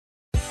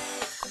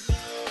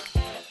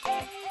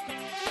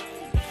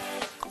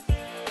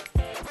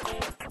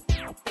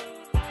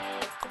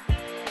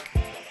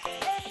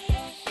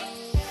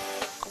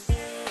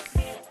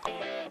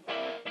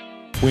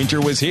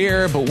Winter was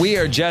here, but we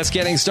are just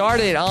getting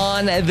started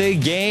on the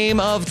Game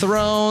of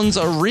Thrones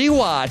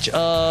rewatch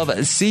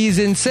of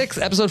Season 6,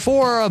 Episode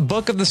 4,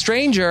 Book of the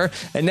Stranger.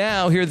 And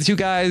now, here are the two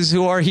guys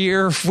who are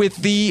here with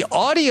the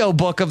audio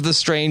Book of the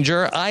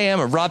Stranger. I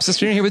am Rob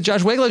Cesternino here with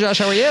Josh Wigler. Josh,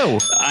 how are you?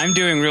 I'm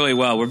doing really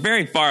well. We're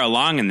very far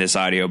along in this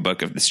audio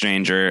Book of the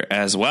Stranger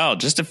as well.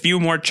 Just a few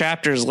more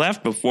chapters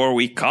left before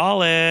we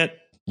call it.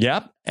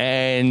 Yep.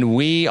 And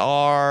we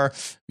are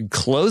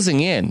closing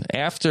in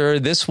after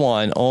this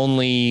one.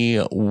 Only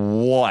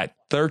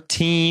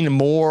 13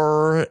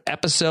 more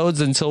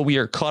episodes until we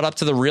are caught up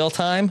to the real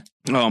time.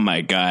 Oh, my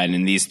God.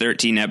 And these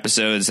 13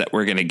 episodes that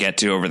we're going to get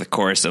to over the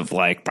course of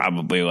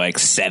probably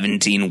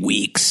 17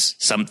 weeks,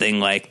 something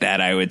like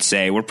that, I would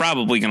say. We're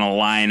probably going to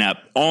line up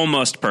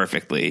almost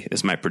perfectly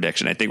is my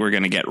prediction. I think we're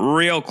going to get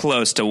real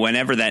close to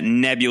whenever that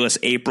nebulous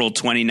April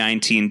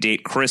 2019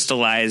 date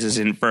crystallizes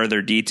in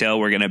further detail.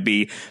 We're going to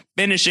be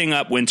finishing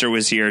up Winter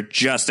Was Here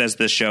just as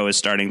the show is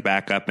starting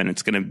back up, and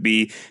it's going to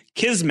be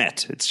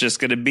kismet. It's just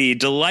going to be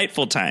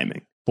delightful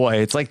timing. Boy,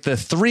 it's like the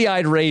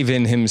three-eyed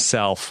raven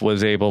himself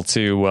was able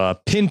to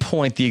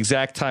pinpoint the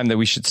exact time that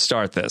we should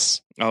start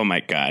this. Oh, my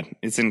God.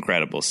 It's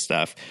incredible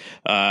stuff.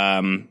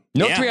 No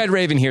three-eyed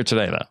raven here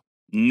today, though.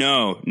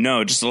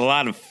 No, just a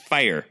lot of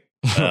fire.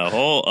 a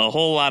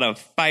whole lot of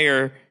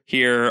fire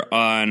here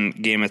on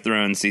Game of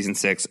Thrones Season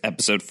 6,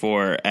 Episode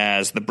 4,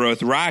 as the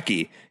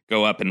Dothraki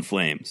go up in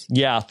flames.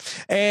 Yeah.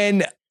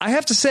 And I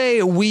have to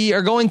say, we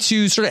are going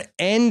to sort of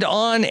end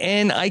on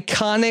an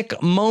iconic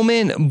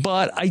moment,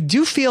 but I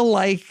do feel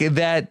like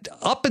that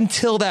up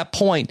until that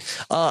point,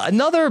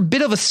 another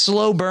bit of a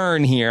slow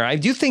burn here. I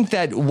do think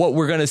that what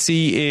we're going to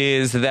see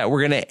is that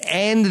we're going to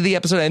end the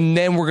episode and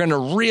then we're going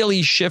to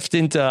really shift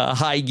into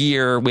high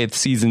gear with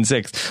Season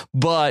 6.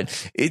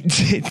 But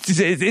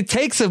it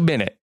takes a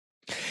minute.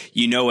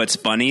 You know what's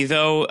funny,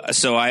 though?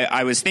 So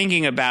I was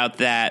thinking about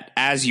that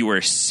as you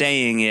were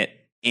saying it,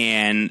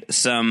 and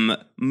some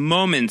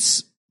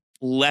moments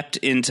leapt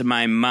into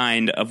my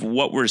mind of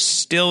what we're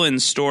still in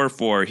store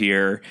for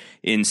here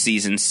in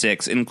Season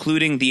 6,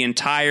 including the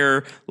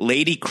entire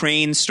Lady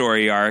Crane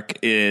story arc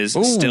is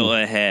still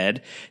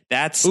ahead.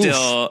 That's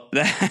still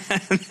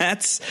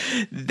that's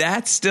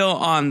still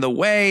on the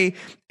way.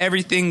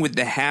 Everything with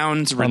the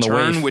Hound's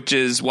return, which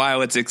is,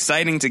 while it's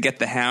exciting to get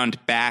the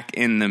Hound back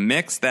in the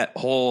mix, that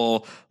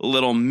whole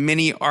little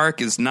mini arc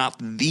is not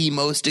the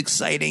most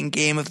exciting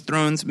Game of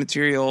Thrones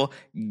material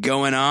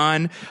going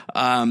on.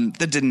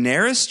 The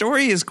Daenerys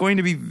story is going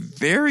to be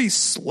very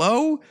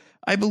slow,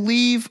 I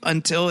believe,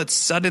 until it's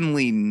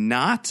suddenly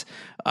not.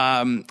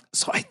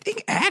 So I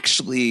think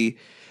actually,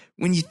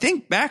 when you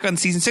think back on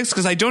Season 6,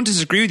 because I don't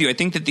disagree with you, I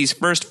think that these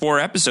first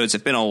 4 episodes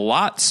have been a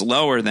lot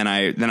slower than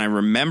I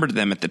remembered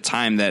them at the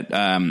time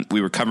that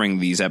we were covering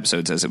these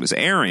episodes as it was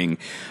airing.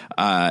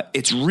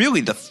 It's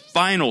really the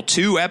final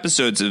 2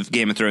 episodes of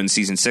Game of Thrones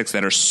Season 6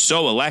 that are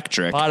so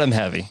electric. Bottom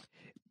heavy.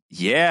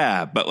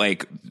 Yeah, but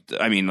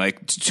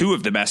 2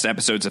 of the best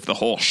episodes of the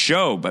whole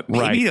show, but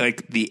maybe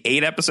the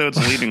 8 episodes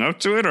leading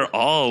up to it are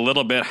all a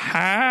little bit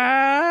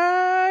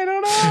high. I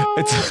don't know.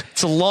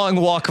 It's a long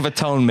walk of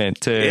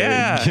atonement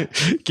to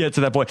get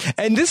to that point.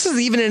 And this is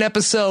even an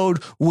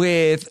episode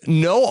with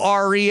no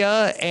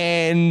Arya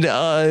and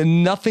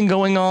nothing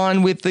going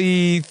on with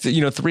the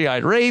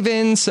three-eyed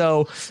raven.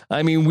 So,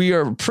 I mean, we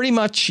are pretty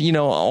much,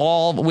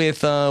 all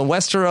with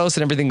Westeros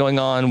and everything going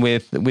on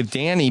with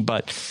Dany.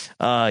 But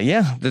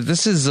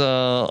this is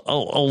a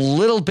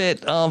little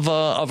bit of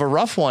a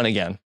rough one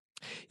again.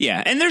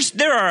 Yeah, and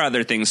there are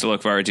other things to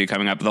look forward to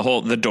coming up.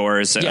 The Door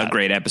is a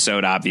great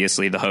episode.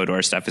 Obviously, the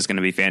Hodor stuff is going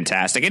to be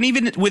fantastic. And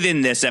even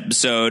within this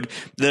episode,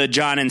 the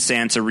Jon and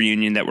Sansa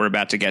reunion that we're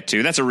about to get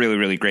to, that's a really,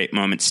 really great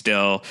moment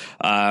still.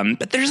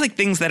 But there's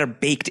things that are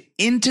baked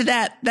into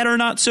that are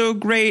not so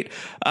great.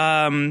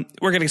 We're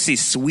going to see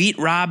Sweet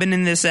Robin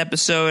in this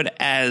episode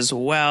as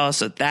well,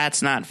 so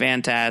that's not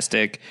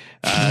fantastic.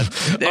 I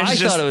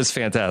thought it was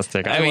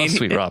fantastic. I love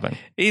Sweet Robin.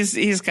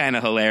 He's kind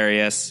of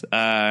hilarious.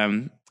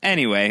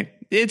 Anyway,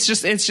 it's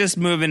just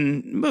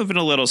moving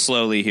a little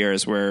slowly here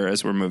as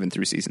we're moving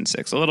through Season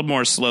 6, a little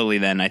more slowly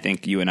than I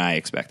think you and I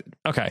expected.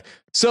 Okay,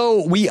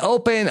 so we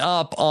open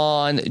up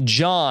on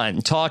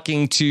Jon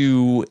talking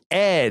to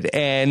Ed,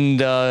 and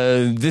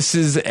this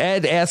is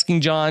Ed asking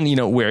Jon,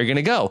 where are you going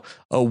to go?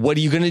 What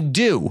are you going to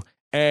do?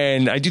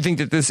 And I do think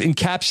that this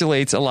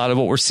encapsulates a lot of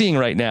what we're seeing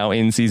right now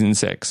in Season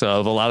 6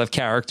 of a lot of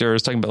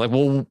characters talking about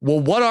well,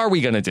 what are we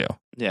going to do?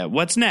 Yeah,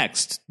 what's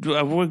next?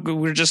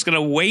 We're just going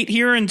to wait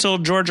here until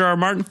George R.R.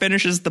 Martin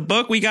finishes the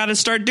book. We got to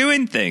start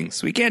doing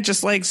things. We can't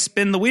just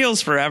spin the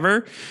wheels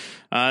forever.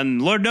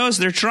 And Lord knows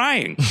they're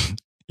trying.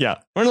 Yeah,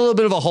 we're in a little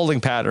bit of a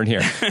holding pattern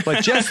here.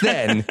 But just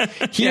then,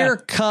 here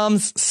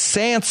comes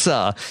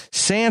Sansa.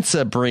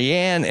 Sansa,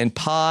 Brienne, and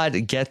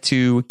Pod get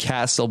to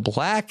Castle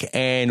Black,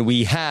 and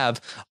we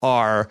have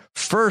our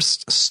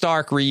first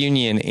Stark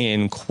reunion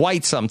in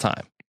quite some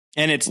time.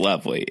 And it's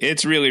lovely.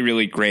 It's really,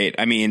 really great.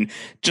 I mean,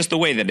 just the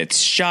way that it's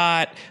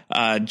shot.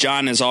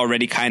 Jon is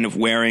already kind of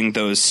wearing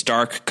those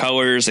Stark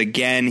colors.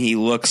 Again, he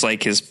looks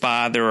like his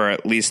father, or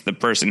at least the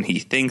person he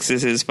thinks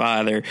is his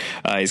father.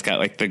 He's got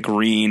like the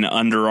green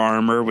Under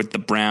Armour with the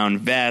brown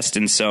vest.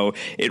 And so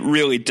it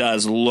really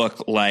does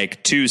look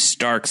like two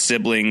Stark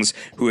siblings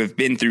who have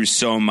been through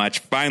so much,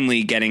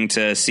 finally getting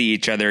to see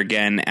each other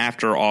again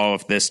after all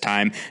of this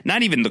time.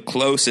 Not even the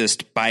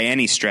closest by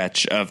any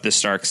stretch of the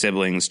Stark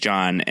siblings,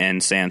 Jon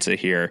and Sansa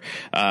here,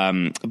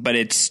 but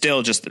it's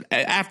still just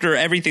after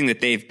everything that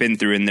they've been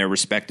through in their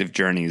respective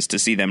journeys, to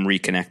see them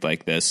reconnect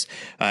like this.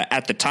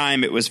 At the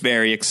time, it was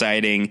very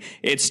exciting.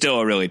 It's still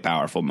a really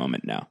powerful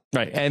moment now.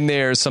 Right. And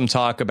there's some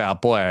talk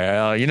about,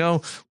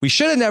 we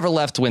should have never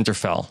left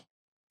Winterfell.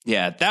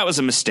 Yeah, that was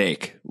a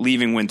mistake,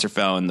 leaving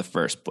Winterfell in the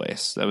first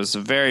place. That was a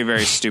very,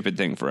 very stupid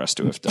thing for us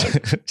to have done.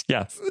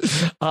 Yes.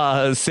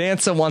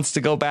 Sansa wants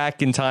to go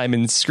back in time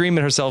and scream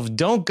at herself,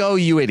 "Don't go,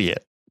 you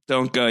idiot."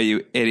 Don't go,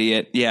 you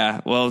idiot.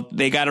 Yeah, well,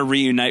 they got to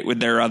reunite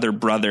with their other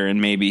brother, and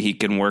maybe he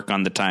can work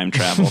on the time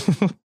travel.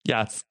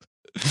 Yes.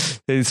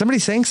 Is somebody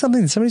saying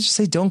something? Did somebody just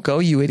say, "Don't go,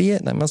 you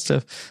idiot"? And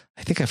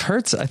I think I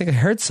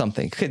heard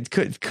something.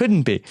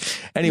 Couldn't be.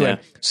 Anyway,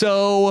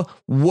 So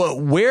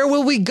where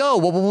will we go?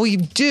 What will we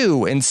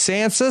do? And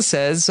Sansa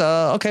says,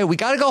 okay, we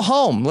got to go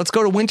home. Let's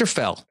go to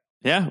Winterfell.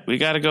 Yeah, we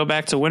got to go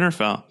back to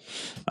Winterfell.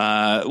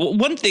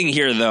 One thing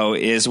here, though,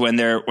 is when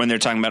they're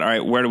talking about, all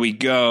right, where do we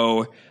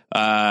go?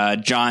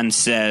 Jon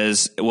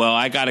says, well,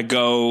 I gotta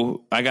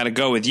go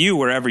with you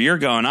wherever you're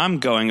going. I'm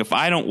going. If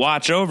I don't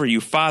watch over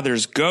you,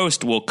 father's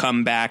ghost will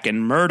come back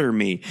and murder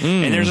me.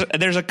 And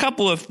there's a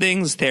couple of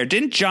things there.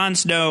 Didn't Jon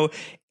Snow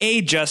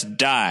just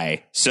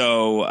die?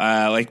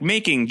 So,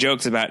 making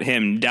jokes about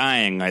him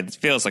dying, it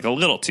feels like a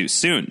little too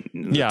soon.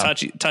 Yeah.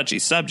 Touchy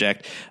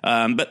subject.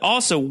 But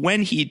also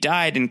when he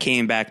died and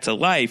came back to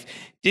life,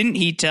 didn't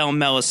he tell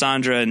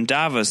Melisandre and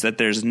Davos that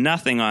there's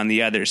nothing on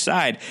the other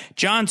side?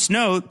 Jon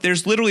Snow,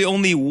 there's literally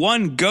only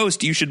one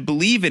ghost you should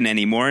believe in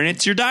anymore, and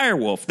it's your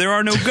direwolf. There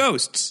are no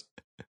ghosts.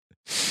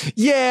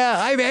 Yeah,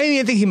 I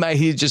think he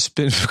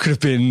could have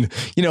been,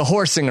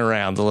 horsing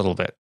around a little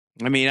bit.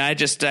 I mean, I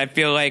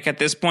feel like at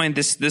this point,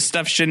 this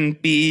stuff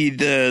shouldn't be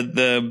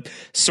the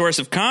source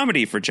of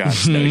comedy for Jon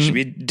Snow. He should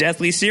be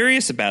deathly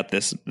serious about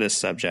this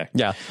subject.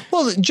 Yeah.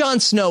 Well, Jon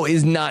Snow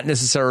is not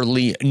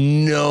necessarily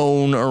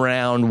known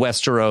around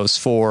Westeros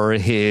for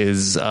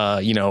his,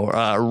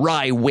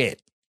 wry wit.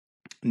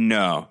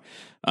 No.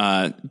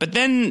 But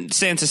then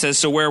Sansa says,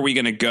 so where are we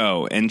going to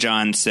go? And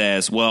Jon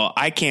says, well,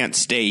 I can't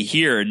stay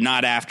here,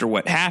 not after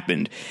what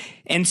happened.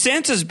 And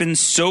Sansa's been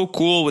so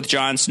cool with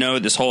Jon Snow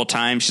this whole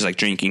time. She's like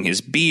drinking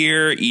his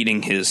beer,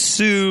 eating his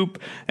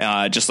soup,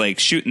 just like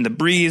shooting the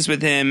breeze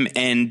with him.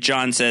 And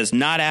Jon says,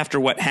 not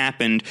after what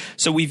happened.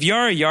 So we've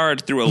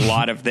yard through a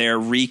lot of their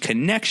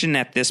reconnection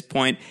at this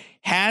point.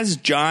 Has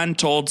Jon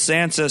told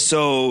Sansa,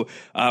 so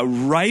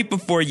right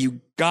before you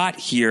got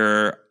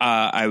here,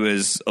 I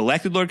was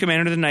elected Lord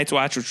Commander of the Night's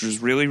Watch, which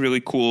was really, really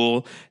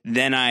cool.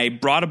 Then I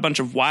brought a bunch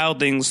of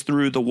wildlings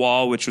through the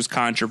wall, which was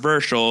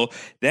controversial.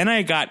 Then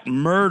I got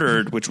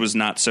murdered, which was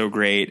not so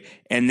great.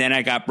 And then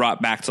I got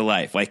brought back to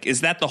life. Like,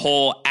 is that the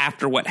whole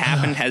after what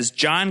happened? Has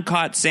Jon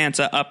caught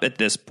Sansa up at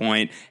this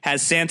point?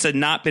 Has Sansa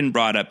not been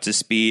brought up to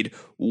speed?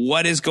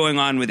 What is going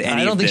on with any of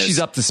this? I don't think she's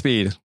up to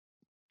speed.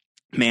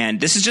 Man,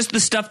 this is just the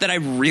stuff that I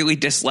really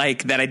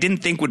dislike, that I didn't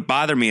think would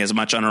bother me as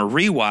much on a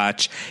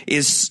rewatch,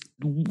 is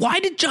why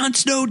did Jon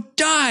Snow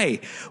die?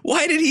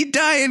 Why did he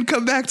die and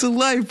come back to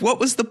life? What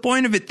was the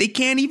point of it? They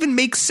can't even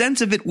make sense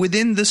of it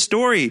within the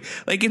story.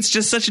 Like, it's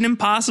just such an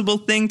impossible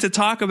thing to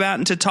talk about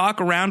and to talk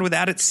around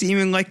without it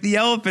seeming like the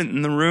elephant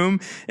in the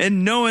room,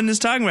 and no one is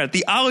talking about it.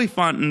 The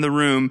Oliphant in the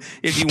room,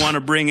 if you want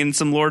to bring in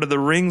some Lord of the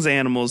Rings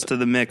animals to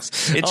the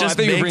mix. I thought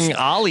you were bringing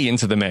Ollie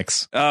into the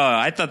mix. Oh,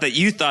 I thought that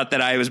you thought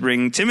that I was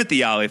bringing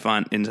Timothy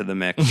Oliphant into the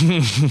mix.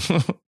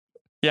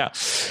 Yeah.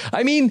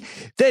 I mean,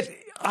 that...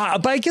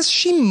 but I guess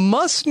she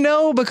must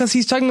know, because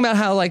he's talking about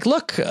how, like,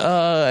 look,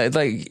 after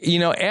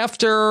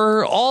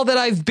all that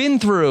I've been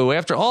through,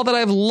 after all that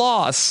I've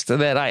lost,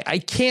 that I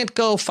can't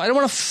go fight. I don't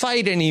want to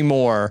fight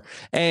anymore.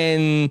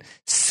 And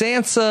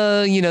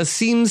Sansa,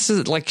 seems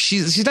like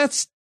she's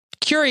not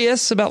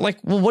curious about, like,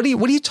 well, what are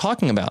you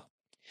talking about?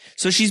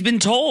 So she's been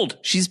told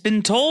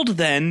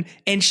then,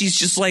 and she's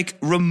just like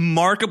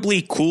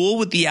remarkably cool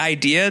with the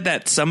idea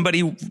that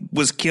somebody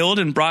was killed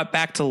and brought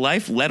back to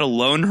life, let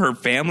alone her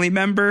family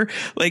member.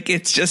 Like,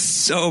 it's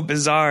just so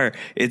bizarre.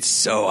 It's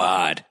so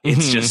odd.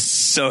 It's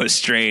just so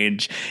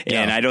strange.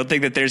 Yeah. And I don't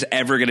think that there's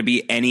ever going to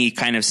be any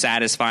kind of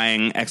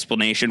satisfying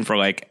explanation for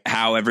like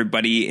how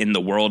everybody in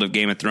the world of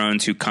Game of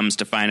Thrones who comes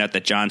to find out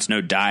that Jon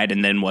Snow died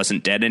and then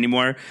wasn't dead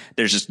anymore.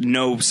 There's just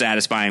no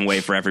satisfying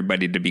way for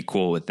everybody to be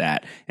cool with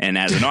that. And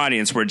as an audience,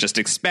 we're just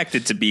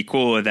expected to be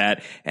cool with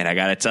that. And I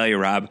got to tell you,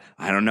 Rob,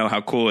 I don't know how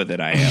cool with it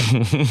I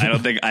am.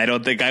 I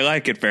don't think I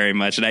like it very very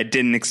much, and I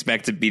didn't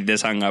expect to be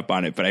this hung up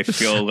on it, but I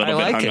feel a little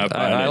bit hung up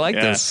on it. I like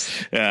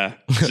this. Yeah,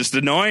 it's just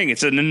annoying.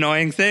 It's an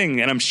annoying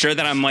thing, and I'm sure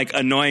that I'm like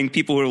annoying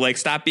people who are like,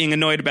 stop being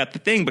annoyed about the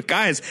thing. But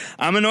guys,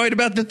 I'm annoyed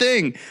about the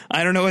thing.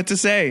 I don't know what to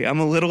say. I'm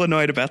a little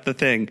annoyed about the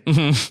thing.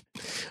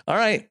 All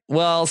right.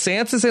 Well,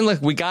 Sansa's saying,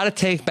 look, we got to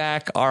take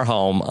back our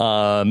home.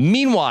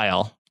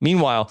 Meanwhile,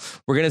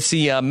 we're going to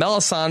see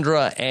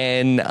Melisandre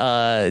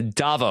and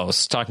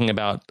Davos talking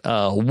about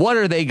what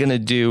are they going to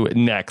do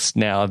next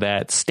now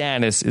that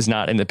Stannis is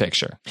not in the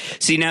picture.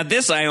 See, now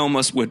this I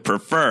almost would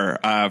prefer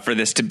for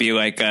this to be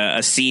like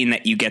a scene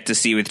that you get to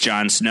see with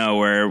Jon Snow,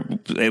 where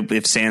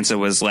if Sansa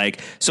was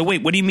like, so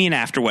wait, what do you mean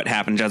after what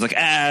happened? Jon's like,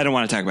 I don't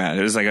want to talk about it.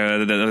 It was like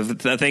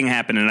the thing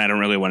happened and I don't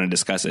really want to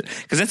discuss it.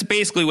 Because that's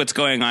basically what's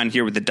going on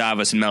here with the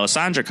Davos and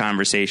Melisandre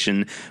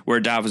conversation, where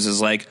Davos is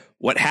like,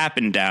 what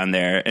happened down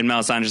there? And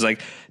Melisandre's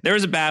like, there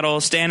was a battle.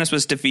 Stannis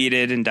was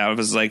defeated. And Davos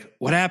was like,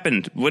 what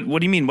happened? What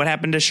do you mean? What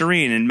happened to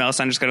Shireen? And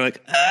Melisandre's kind of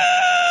like,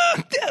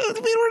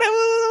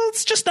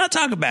 let's just not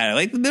talk about it.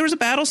 Like, there was a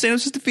battle.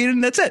 Stannis was defeated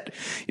and that's it.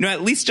 You know,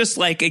 at least just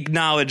like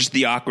acknowledge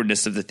the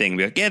awkwardness of the thing.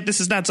 Be like, yeah, this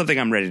is not something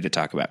I'm ready to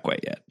talk about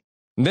quite yet.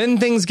 Then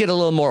things get a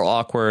little more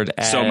awkward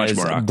as so much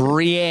more awkward.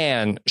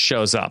 Brienne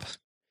shows up.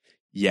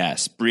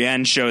 Yes,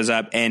 Brienne shows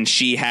up and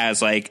she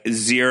has like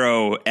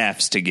 0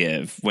 F's to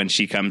give when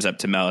she comes up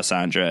to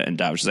Melisandre and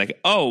Davos. She's like,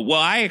 oh, well,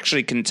 I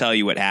actually can tell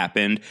you what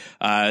happened.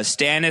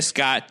 Stannis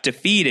got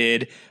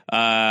defeated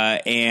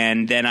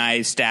and then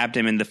I stabbed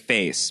him in the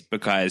face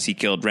because he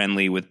killed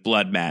Renly with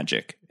blood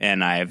magic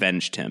and I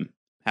avenged him.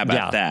 How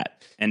about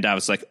that? And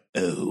Davos like,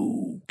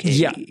 okay.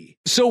 Yeah.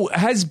 So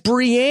has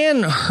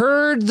Brienne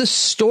heard the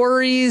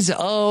stories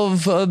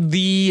of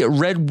the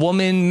Red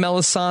Woman,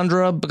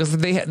 Melisandre? Because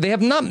they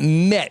have not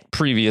met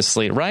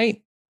previously,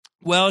 right?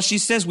 Well, she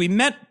says, we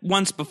met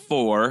once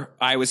before.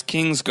 I was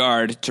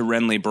Kingsguard to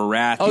Renly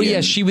Baratheon. Oh,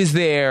 yeah, she was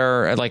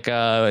there. Like,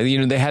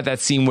 they had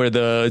that scene where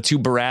the 2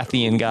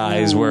 Baratheon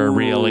guys were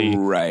really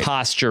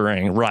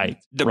posturing.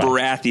 Right. The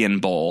Baratheon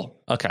Bowl.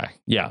 Okay.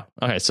 Yeah.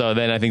 Okay. So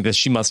then I think that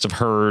she must have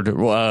heard,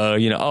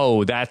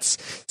 that's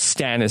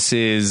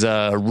Stannis's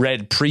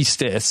Red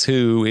Priestess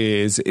who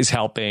is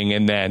helping.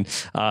 And then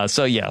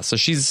so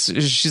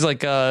she's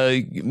like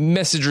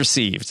message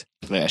received.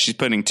 Yeah, she's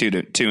putting two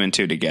and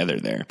two together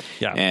there.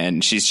 Yeah.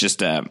 And she's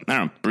just, I don't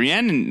know,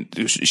 Brienne,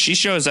 she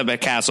shows up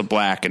at Castle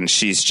Black and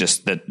she's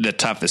just the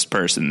toughest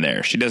person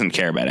there. She doesn't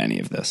care about any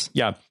of this.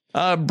 Yeah.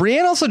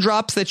 Brienne also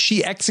drops that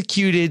she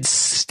executed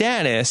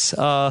Stannis.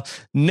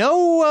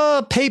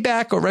 No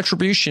payback or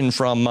retribution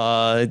from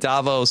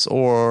Davos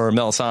or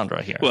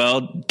Melisandre here.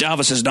 Well,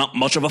 Davos is not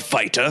much of a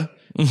fighter.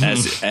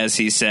 As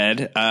he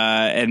said,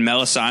 and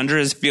Melisandre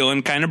is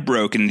feeling kind of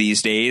broken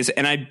these days,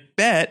 and I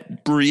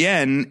bet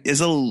Brienne is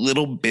a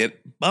little bit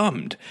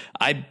bummed.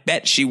 I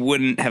bet she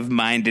wouldn't have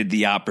minded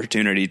the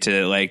opportunity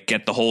to like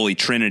get the holy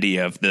trinity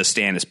of the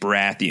Stannis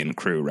Baratheon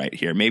crew right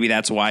here. Maybe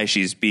that's why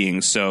she's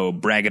being so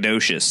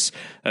braggadocious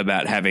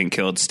about having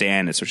killed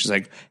Stannis. So she's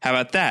like, how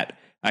about that?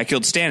 I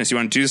killed Stannis. You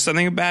want to do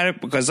something about it?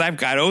 Because I've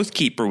got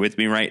Oathkeeper with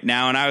me right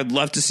now, and I would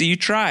love to see you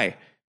try.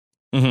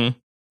 Mm-hmm.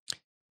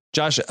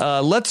 Josh,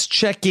 let's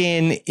check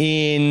in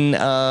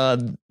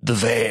the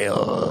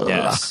Vale.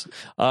 Yes.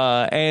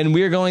 And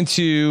we're going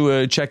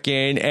to check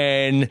in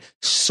and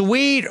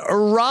Sweet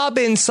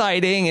Robin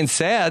sighting, and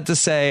sad to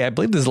say, I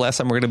believe this is the last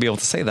time we're going to be able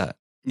to say that.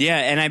 Yeah,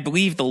 and I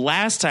believe the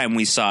last time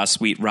we saw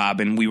Sweet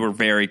Robin, we were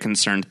very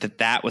concerned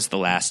that was the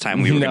last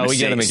time we were going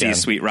to see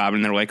Sweet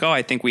Robin. They're like, oh,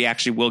 I think we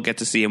actually will get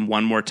to see him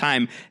one more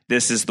time.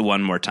 This is the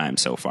one more time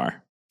so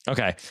far.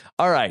 Okay.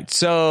 All right.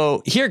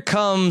 So here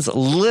comes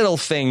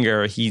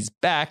Littlefinger. He's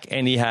back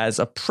and he has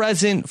a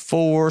present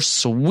for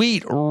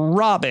Sweet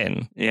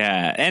Robin.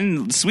 Yeah.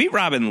 And Sweet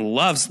Robin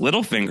loves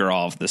Littlefinger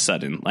all of a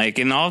sudden. Like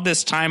in all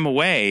this time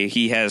away,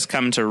 he has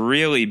come to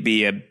really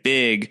be a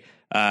big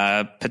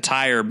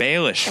Pattaya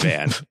Baelish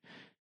fan.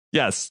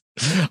 Yes.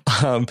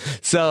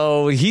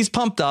 So he's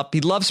pumped up.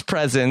 He loves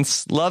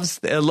presents, loves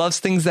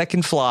things that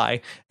can fly.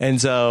 And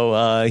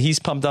so he's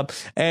pumped up.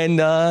 And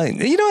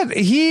you know what?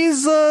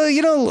 He's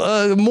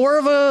more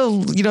of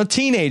a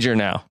teenager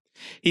now.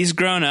 He's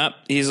grown up.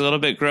 He's a little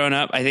bit grown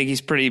up. I think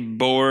he's pretty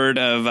bored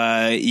of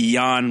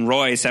Jan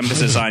Royce,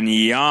 emphasis on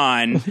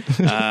Jan.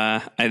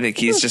 I think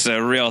he's just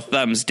a real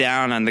thumbs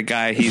down on the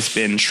guy he's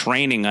been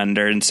training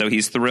under. And so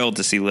he's thrilled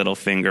to see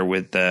Littlefinger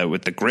with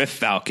the Griff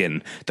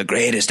Falcon, the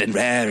greatest and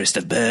rarest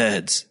of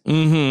birds.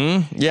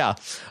 Mm-hmm. Yeah.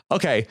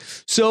 Okay.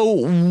 So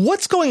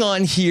what's going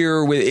on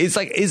here is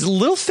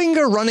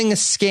Littlefinger running a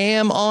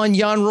scam on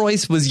Jan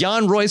Royce? Was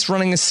Jan Royce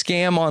running a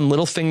scam on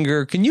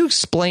Littlefinger? Can you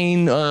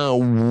explain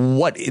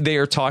what they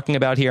are talking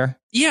about here?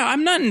 Yeah,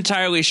 I'm not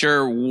entirely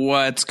sure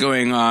what's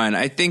going on.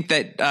 I think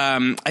that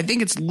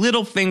it's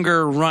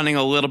Littlefinger running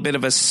a little bit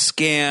of a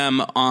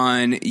scam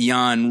on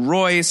Jan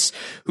Royce,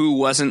 who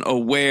wasn't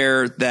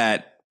aware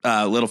that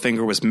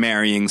Littlefinger was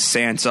marrying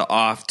Sansa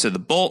off to the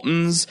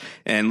Boltons,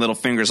 and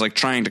Littlefinger's like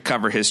trying to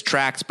cover his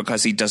tracks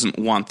because he doesn't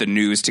want the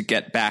news to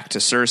get back to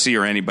Cersei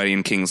or anybody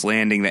in King's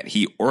Landing that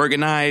he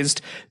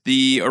organized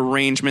the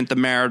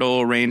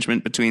marital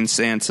arrangement between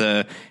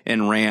Sansa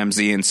and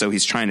Ramsay. And so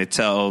he's trying to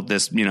tell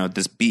this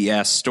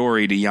BS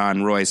story to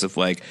Jan Royce of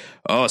like,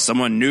 oh,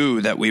 someone knew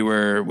that we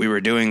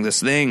were doing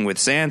this thing with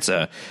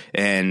Sansa,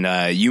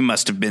 and you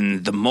must have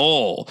been the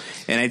mole.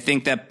 And I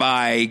think that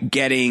by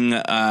getting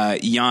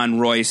Jan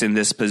Royce in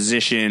this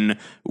position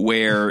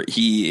where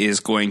he is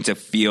going to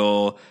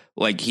feel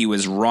like he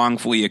was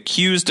wrongfully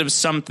accused of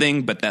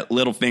something, but that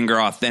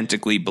Littlefinger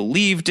authentically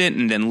believed it,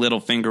 and then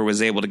Littlefinger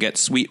was able to get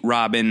Sweet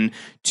Robin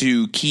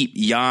to keep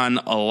Jan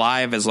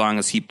alive as long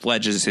as he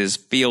pledges his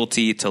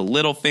fealty to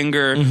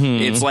Littlefinger.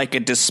 Mm-hmm. It's like a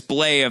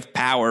display of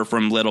power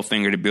from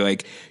Littlefinger to be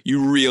like,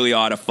 you really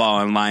ought to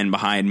fall in line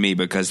behind me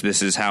because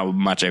this is how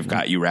much I've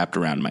got you wrapped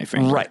around my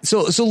finger. Right.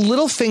 So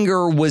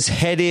Littlefinger was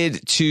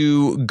headed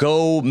to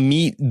go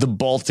meet the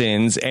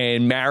Boltons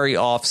and marry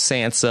off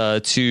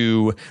Sansa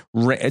to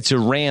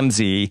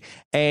Ramsay.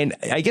 And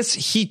I guess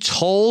he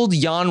told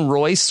Jan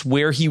Royce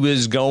where he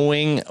was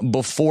going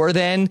before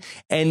then.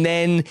 And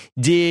then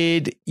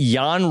did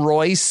Jan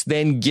Royce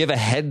then give a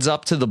heads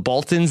up to the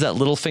Boltons that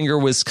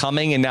Littlefinger was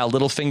coming? And now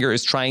Littlefinger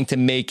is trying to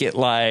make it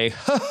like,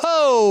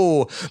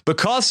 ho,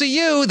 because of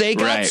you, they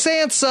got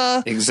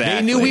Sansa. Exactly.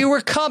 They knew we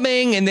were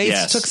coming and they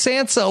took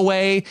Sansa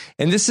away.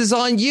 And this is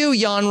on you,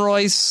 Jan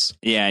Royce.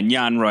 Yeah. And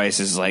Jan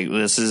Royce is like,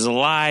 this is a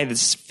lie.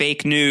 This is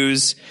fake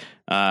news.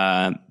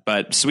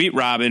 But Sweet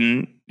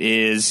Robin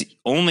is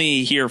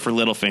only here for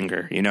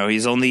Littlefinger. You know,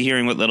 he's only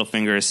hearing what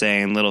Littlefinger is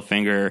saying.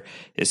 Littlefinger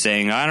is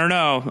saying, I don't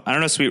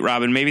know, Sweet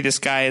Robin. Maybe this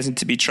guy isn't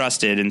to be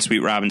trusted. And Sweet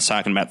Robin's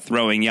talking about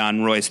throwing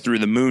Jan Royce through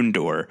the moon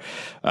door,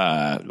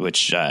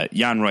 which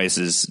Jan Royce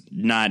is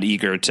not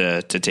eager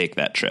to take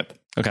that trip.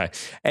 Okay.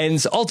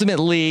 And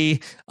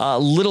ultimately,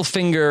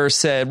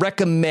 Littlefinger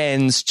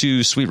recommends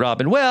to Sweet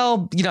Robin,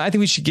 well, I think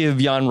we should give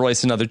Jan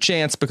Royce another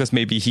chance because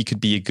maybe he could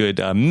be a good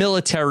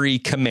military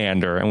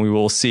commander. And we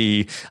will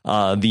see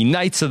the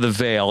Knights of the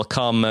Vale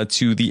come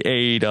to the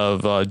aid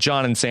of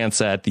Jon and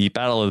Sansa at the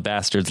Battle of the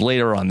Bastards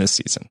later on this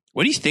season.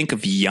 What do you think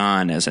of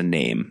Jan as a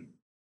name?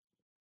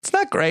 It's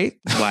not great.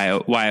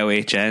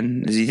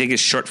 Y-O-H-N? Does he think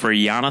it's short for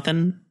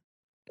Jonathan?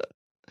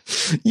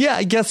 Yeah,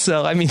 I guess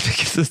so. I mean,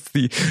 because it's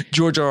the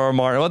George R.R.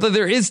 Martin. Although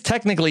there is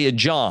technically a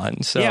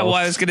John. So. Yeah, well,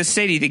 I was going to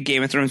say, do you think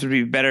Game of Thrones would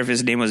be better if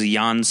his name was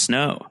Jon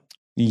Snow?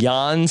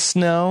 Jon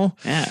Snow?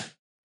 Yeah.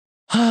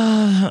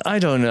 I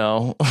don't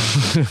know.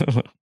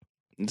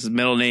 His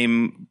middle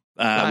name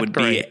would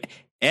be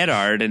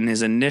Eddard, and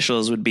his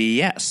initials would be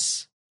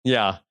Yes.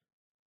 Yeah.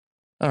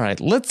 All right,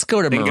 let's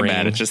go to Meereen. Think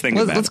about it. Just think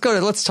about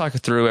it. Let's talk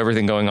through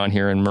everything going on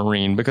here in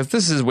Meereen, because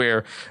this is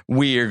where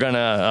we're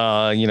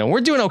gonna, we're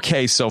doing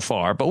okay so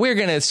far, but we're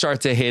gonna start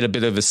to hit a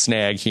bit of a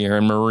snag here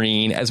in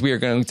Meereen as we are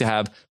going to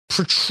have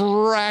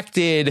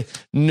protracted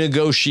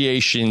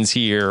negotiations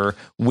here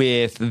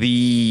with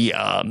the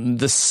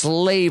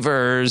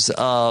slavers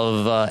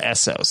of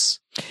Essos.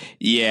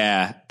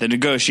 Yeah, the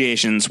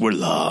negotiations were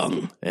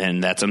long,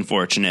 and that's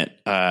unfortunate.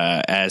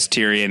 As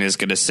Tyrion is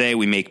going to say,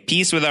 we make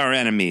peace with our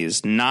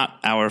enemies, not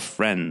our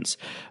friends.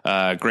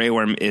 Grey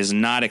Worm is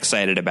not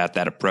excited about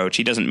that approach.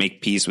 He doesn't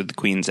make peace with the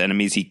Queen's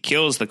enemies. He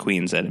kills the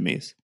Queen's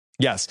enemies.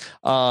 Yes.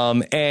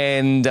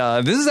 And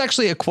this is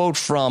actually a quote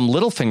from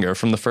Littlefinger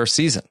from the first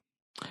season.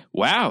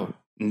 Wow.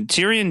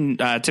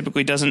 Tyrion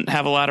typically doesn't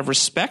have a lot of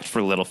respect for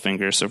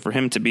Littlefinger, so for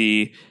him to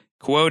be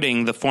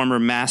quoting the former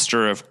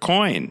master of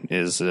coin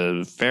is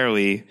a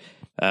fairly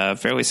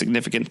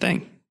significant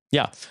thing.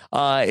 Yeah,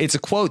 it's a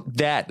quote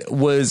that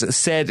was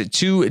said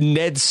to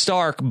Ned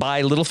Stark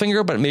by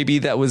Littlefinger, but maybe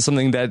that was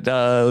something that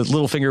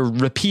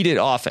Littlefinger repeated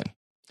often.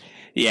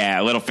 Yeah,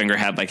 Littlefinger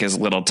had like his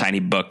little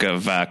tiny book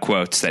of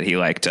quotes that he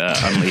liked to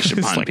unleash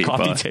upon like people.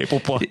 Coffee table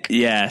book.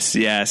 Yes.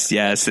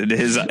 And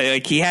his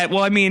he had.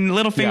 Well, I mean,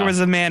 Littlefinger was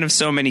a man of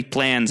so many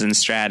plans and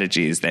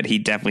strategies that he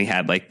definitely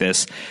had like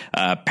this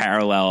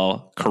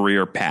parallel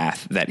career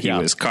path that he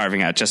was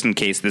carving out just in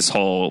case this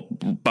whole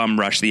bum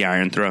rush the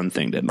Iron Throne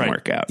thing didn't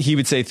work out. He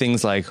would say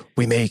things like,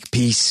 "We make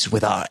peace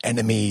with our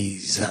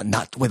enemies,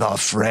 not with our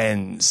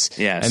friends."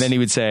 Yes, and then he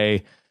would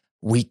say,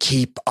 "We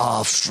keep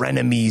our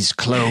frenemies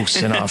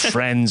close and our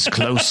friends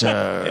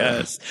closer."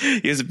 Yes.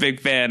 He was a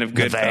big fan of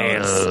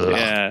Goodfellas.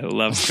 Yeah,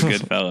 loves the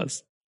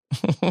Goodfellas.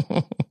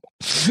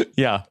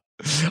 Yeah.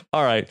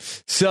 All right.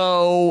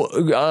 So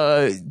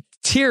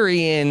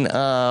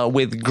Tyrion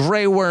with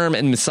Grey Worm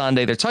and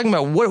Missandei, they're talking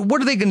about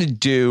what are they going to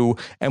do?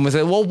 And we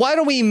say, well, why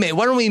don't we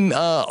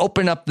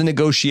open up the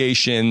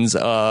negotiations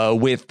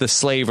with the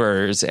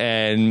slavers?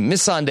 And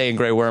Missandei and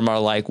Grey Worm are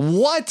like,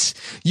 what?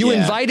 You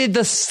invited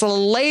the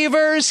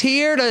slavers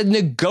here to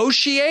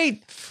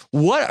negotiate?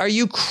 What? Are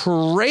you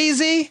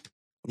crazy?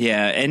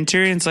 Yeah, and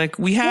Tyrion's like,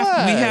 we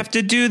have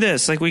to do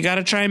this. Like, we got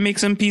to try and make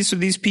some peace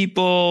with these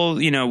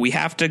people. You know, we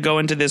have to go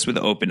into this with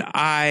open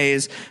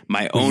eyes.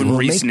 My own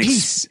recent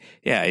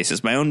Yeah, he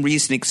says, my own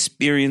recent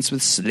experience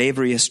with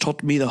slavery has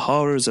taught me the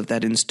horrors of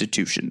that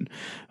institution.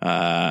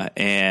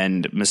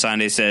 And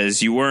Missandei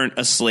says, you weren't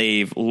a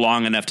slave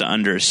long enough to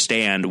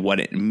understand what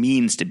it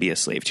means to be a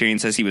slave. Tyrion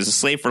says he was a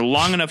slave for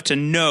long enough to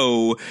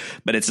know,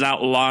 but it's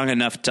not long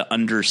enough to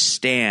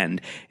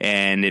understand.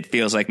 And it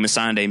feels like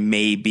Missandei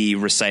may be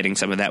reciting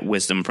some of that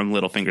wisdom from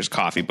Littlefinger's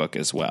coffee book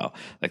as well.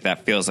 Like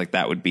that feels like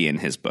that would be in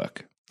his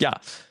book. Yeah.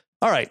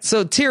 All right,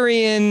 so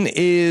Tyrion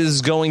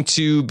is going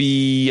to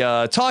be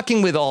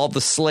talking with all the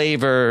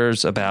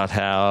slavers about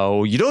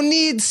how you don't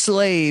need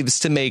slaves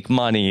to make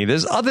money.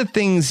 There's other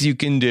things you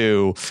can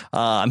do.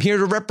 I'm here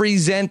to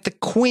represent the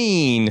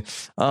queen.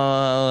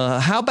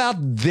 How about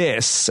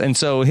this? And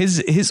so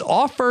his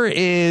offer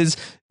is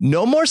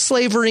no more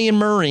slavery in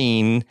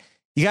Meereen.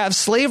 You have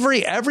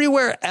slavery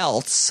everywhere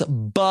else,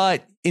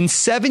 but in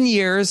 7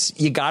 years,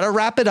 you got to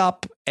wrap it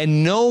up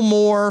and no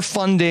more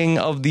funding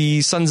of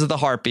the Sons of the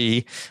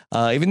Harpy.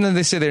 Even though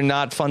they say they're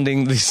not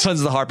funding the Sons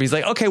of the Harpy, he's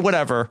like, OK,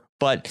 whatever.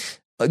 But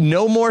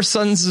no more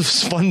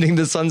sons funding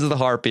the Sons of the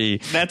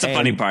Harpy. That's a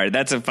funny part.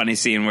 That's a funny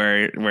scene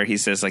where he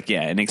says, like,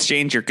 yeah, in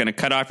exchange, you're going to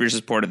cut off your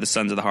support of the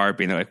Sons of the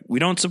Harpy. And they're like, we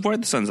don't support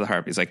the Sons of the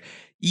Harpy. He's like,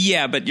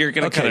 yeah, but you're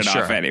going to cut it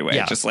off anyway.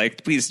 Yeah. Just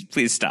like,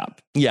 please stop.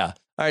 Yeah.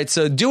 All right,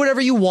 so do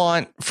whatever you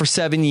want for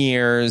 7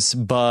 years,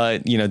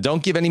 but,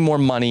 don't give any more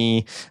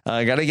money.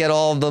 Got to get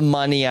all the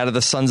money out of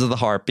the Sons of the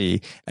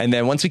Harpy. And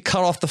then once we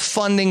cut off the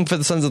funding for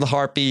the Sons of the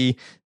Harpy,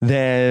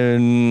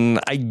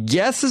 then I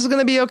guess this is going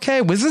to be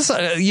okay. Was this,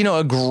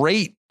 a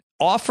great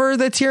offer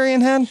that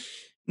Tyrion had?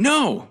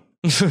 No.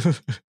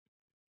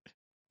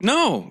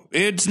 No,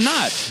 it's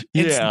not.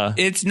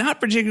 It's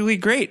not particularly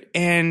great,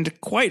 and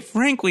quite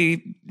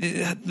frankly,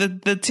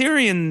 the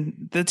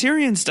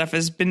Tyrion stuff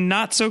has been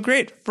not so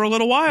great for a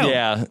little while.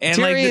 Yeah, and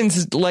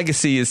Tyrion's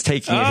legacy is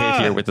taking a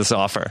hit here with this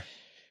offer.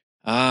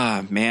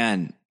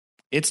 Man,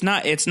 it's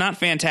not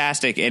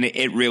fantastic, and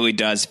it really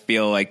does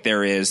feel like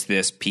there is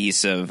this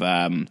piece of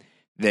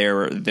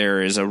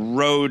there is a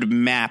road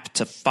map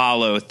to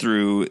follow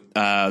through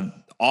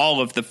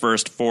all of the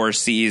first 4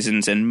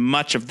 seasons and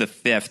much of the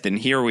 5th. And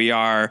here we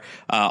are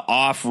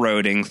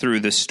off-roading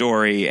through the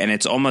story. And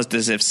it's almost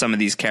as if some of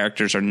these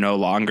characters are no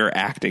longer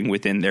acting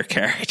within their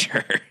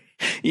character.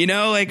 I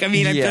feel like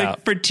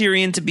for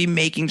Tyrion to be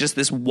making just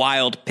this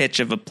wild pitch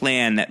of a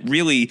plan that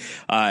really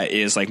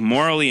is like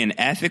morally and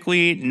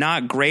ethically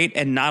not great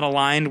and not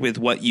aligned with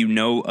what you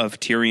know of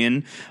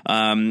Tyrion.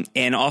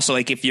 And also,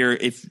 like, if you're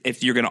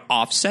going to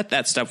offset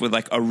that stuff with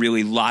like a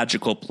really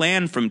logical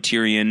plan from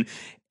Tyrion,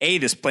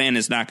 this plan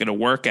is not going to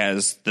work,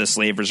 as the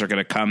slavers are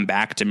going to come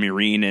back to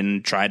Meereen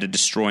and try to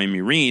destroy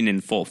Meereen in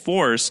full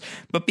force.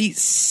 But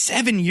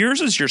 7 years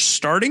as your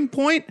starting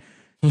point?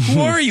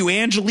 Who are you,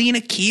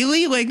 Angelina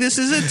Keeley? Like, this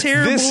is a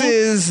terrible... This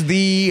is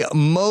the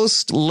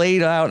most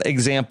laid out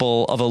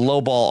example of a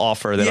lowball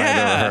offer that I've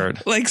ever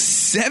heard. Like,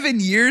 7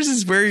 years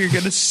is where you're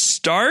going to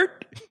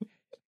start?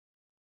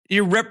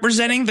 You're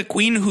representing the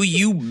queen who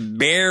you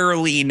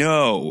barely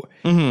know,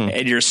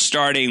 and you're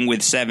starting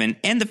with 7.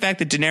 And the fact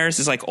that Daenerys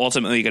is like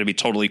ultimately going to be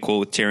totally cool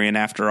with Tyrion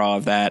after all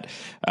of that.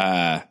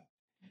 Yeah,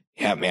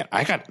 man,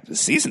 I got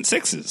season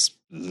 6 is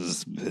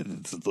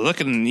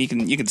looking. You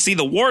can see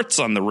the warts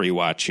on the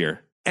rewatch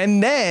here.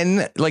 And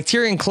then, like,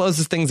 Tyrion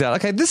closes things out.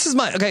 Okay, this is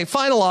my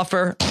final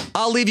offer.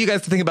 I'll leave you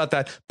guys to think about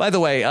that. By the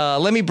way,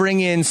 let me bring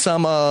in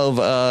some of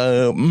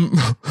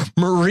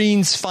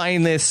Meereen's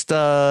finest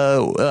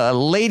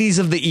ladies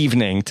of the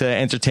evening to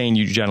entertain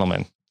you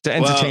gentlemen, to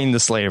entertain the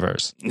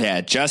slavers.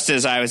 Yeah, just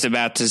as I was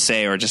about to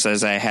say, or just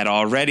as I had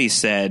already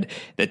said,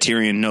 that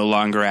Tyrion no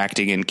longer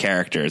acting in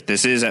character.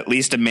 This is at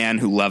least a man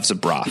who loves a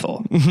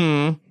brothel.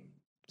 Mm-hmm.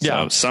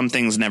 Yeah. So some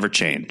things never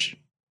change.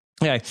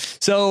 Okay,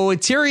 so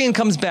Tyrion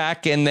comes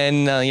back, and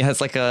then he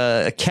has like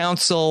a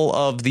council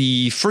of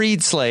the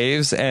freed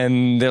slaves,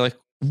 and they're like,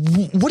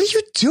 "What are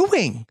you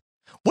doing?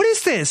 What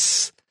is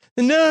this?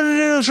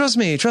 No, trust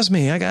me,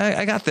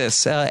 I got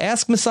this.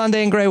 Ask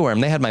Missandei and Grey Worm;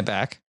 they had my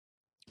back."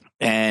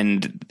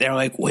 And they're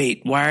like,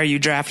 "Wait, why are you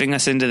drafting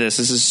us into this?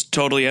 This is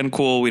totally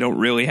uncool. We don't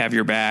really have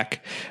your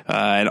back."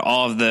 And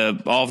all of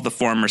the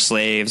former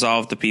slaves, all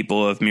of the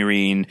people of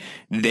Meereen,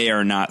 they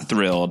are not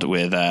thrilled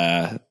with.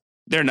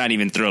 They're not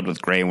even thrilled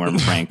with Grey Worm,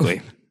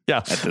 frankly. Yeah,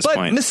 at this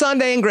point.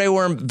 Missandei and Grey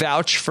Worm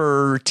vouch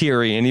for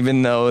Tyrion,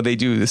 even though they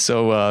do this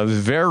so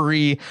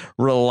very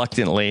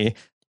reluctantly.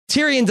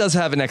 Tyrion does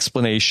have an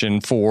explanation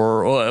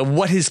for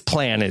what his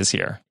plan is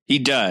here. He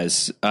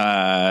does.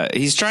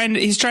 He's trying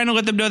to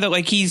let them know that,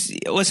 like,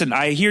 listen,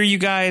 I hear you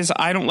guys.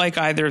 I don't like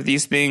either of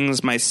these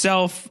things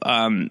myself.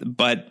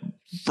 But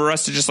for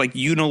us to just like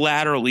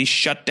unilaterally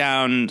shut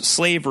down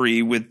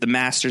slavery with the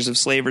Masters of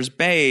Slavers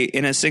Bay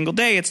in a single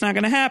day, it's not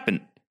going to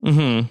happen.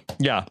 Mm-hmm.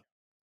 Yeah.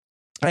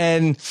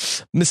 And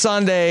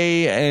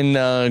Missandei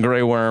and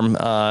Grey Worm,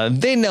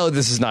 they know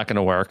this is not going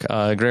to work.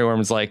 Grey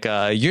Worm's like,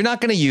 you're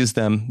not going to use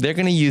them. They're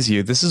going to use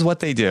you. This is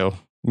what they do.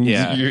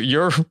 Yeah,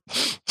 you're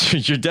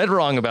dead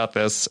wrong about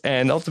this.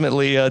 And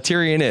ultimately,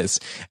 Tyrion is.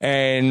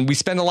 And we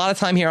spend a lot of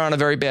time here on a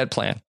very bad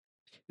plan.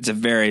 It's a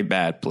very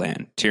bad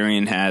plan.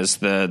 Tyrion has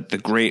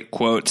the great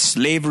quote,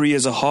 "Slavery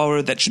is a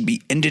horror that should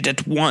be ended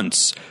at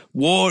once.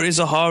 War is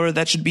a horror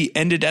that should be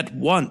ended at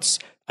once.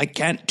 I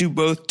can't do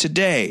both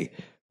today,"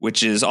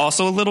 which is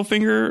also a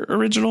Littlefinger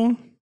original,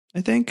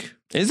 I think.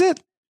 Is it?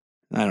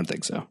 I don't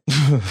think so.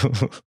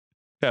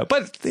 Yeah,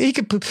 but he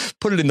could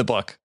put it in the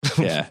book.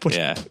 Yeah, put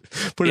yeah.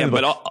 Put it in the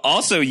but book.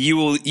 Also, you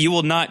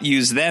will not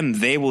use them.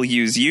 They will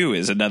use you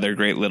is another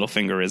great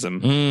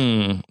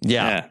Littlefingerism.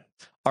 Yeah.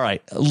 All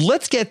right,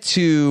 let's get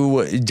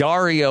to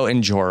Daario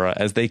and Jorah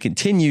as they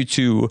continue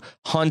to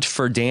hunt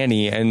for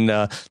Dany. And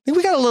I think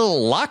we got a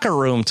little locker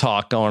room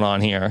talk going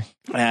on here.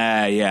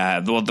 Yeah.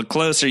 Well, the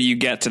closer you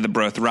get to the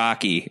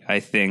Dothraki, I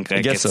think.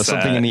 I guess so,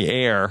 something in the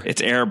air.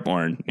 It's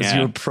airborne. As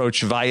you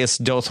approach Vaes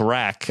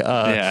Dothrak.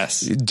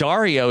 Yes.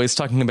 Daario is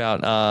talking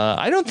about,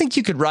 I don't think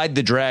you could ride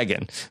the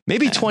dragon.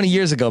 Maybe 20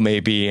 years ago,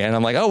 maybe. And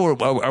I'm like,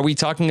 are we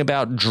talking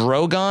about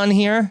Drogon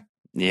here?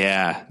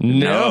 Yeah.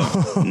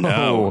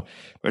 No.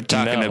 We're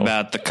talking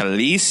about the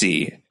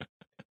Khaleesi.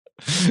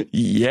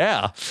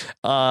 Yeah.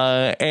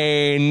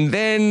 And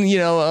then,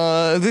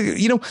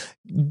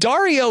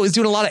 Daario is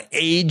doing a lot of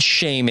age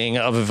shaming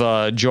of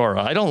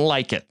Jorah. I don't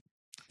like it.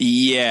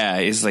 Yeah,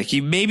 it's like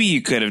maybe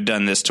you could have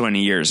done this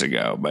 20 years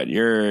ago, but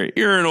you're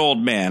an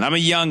old man. I'm a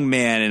young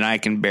man and I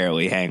can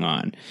barely hang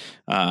on.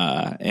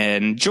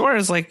 And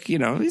Jorah's like,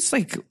 he's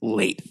like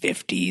late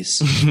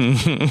 50s.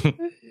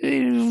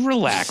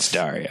 Relax,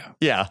 Daario.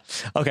 Yeah.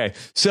 Okay.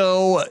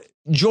 So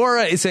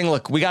Jorah is saying,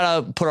 look, we got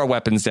to put our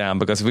weapons down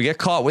because if we get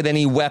caught with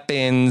any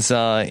weapons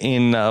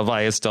in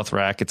Vaes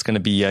Dothrak, it's going to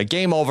be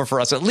game over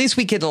for us. At least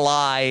we can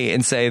lie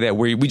and say that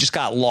we just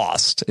got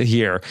lost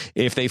here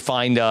if they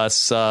find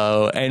us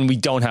and we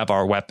don't have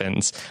our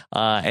weapons.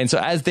 And so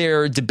as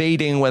they're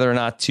debating whether or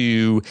not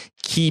to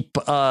keep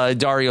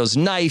Daario's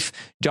knife,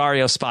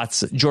 Daario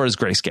spots Jorah's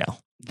grayscale.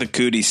 The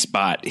cootie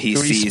spot. He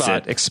sees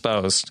it.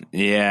 Exposed.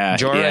 Yeah.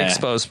 Jorah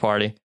exposed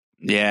party.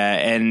 Yeah,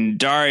 and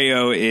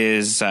Daario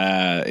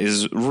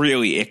is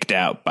really icked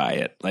out by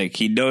it. Like,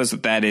 he knows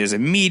what that is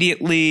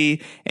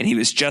immediately, and he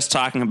was just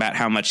talking about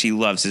how much he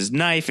loves his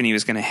knife, and he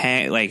was going to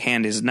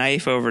hand his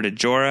knife over to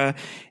Jorah,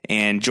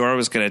 and Jorah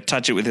was going to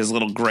touch it with his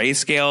little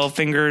grayscale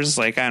fingers.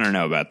 Like, I don't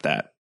know about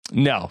that.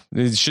 No,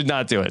 you should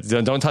not do it.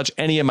 Don't touch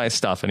any of my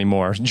stuff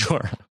anymore,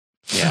 Jorah.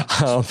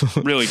 Yeah,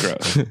 really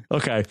gross.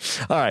 Okay.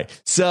 All right.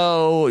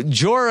 So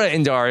Jorah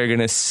and Daario are going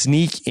to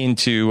sneak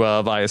into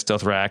Vaes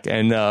Dothrak,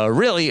 and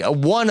really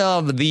one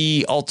of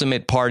the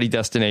ultimate party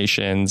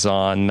destinations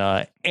on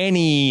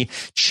any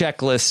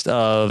checklist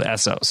of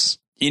Essos.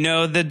 The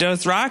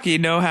Dothraki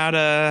know how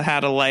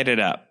to light it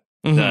up.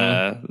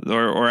 Mm-hmm.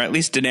 Or at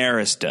least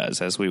Daenerys does,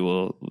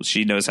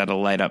 she knows how to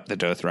light up the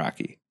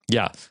Dothraki.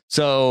 Yeah.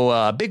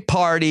 So big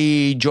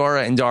party,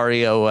 Jorah and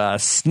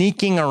Daario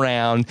sneaking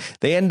around.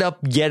 They end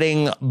up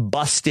getting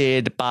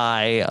busted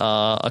by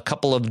a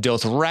couple of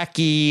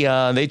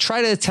Dothraki. They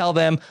try to tell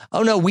them,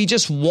 oh, no, we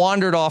just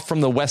wandered off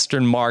from the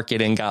Western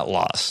Market and got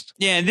lost.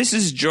 Yeah, and this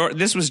was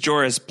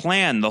Jorah's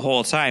plan the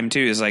whole time, too,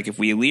 is like if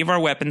we leave our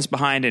weapons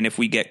behind and if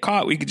we get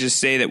caught, we could just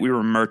say that we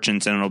were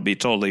merchants and it'll be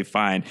totally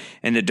fine.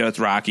 And the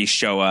Dothraki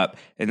show up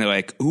and they're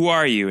like, who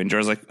are you? And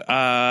Jorah's like,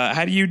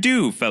 how do you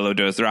do, fellow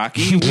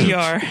Dothraki? We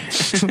are...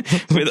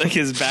 with like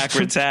his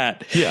backwards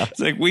hat. Yeah.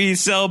 It's like, we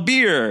sell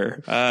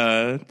beer,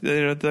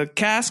 the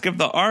cask of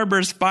the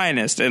Arbor's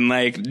finest. And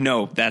like,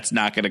 no, that's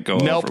not going to go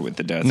over with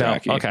the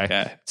Dothraki. No. Okay.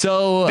 Yeah.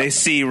 So they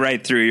see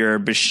right through your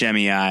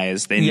Buscemi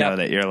eyes. They know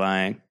that you're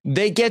lying.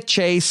 They get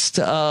chased.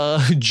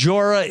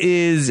 Jorah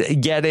is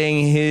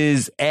getting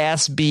his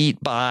ass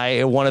beat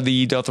by one of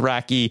the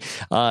Dothraki.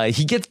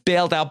 He gets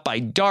bailed out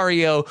by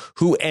Daario,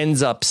 who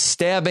ends up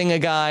stabbing a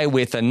guy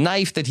with a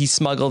knife that he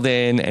smuggled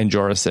in. And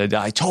Jorah said,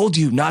 I told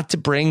you not to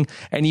bring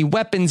any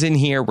weapons in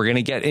here. We're going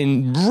to get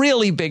in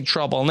really big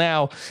trouble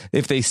now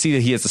if they see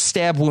that he has a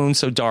stab wound.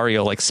 So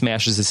Daario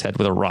smashes his head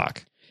with a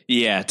rock.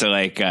 Yeah,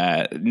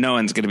 to no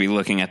one's going to be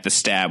looking at the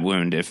stab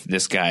wound if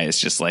this guy is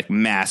just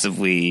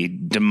massively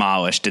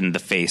demolished in the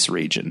face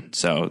region.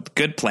 So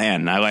good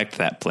plan. I liked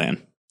that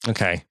plan.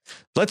 Okay.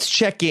 Let's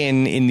check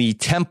in the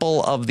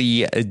Temple of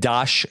the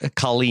Dash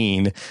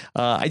Khaleen.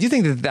 I do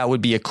think that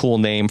would be a cool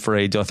name for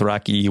a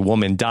Dothraki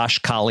woman, Dash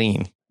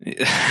Khaleen.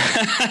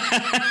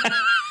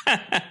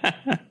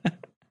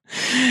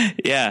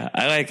 Yeah,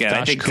 I like it.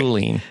 Dash I think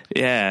Khaleen.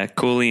 Yeah,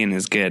 Khaleen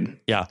is good.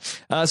 Yeah.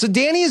 So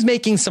Dany is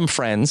making some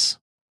friends.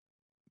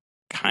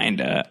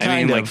 Kinda.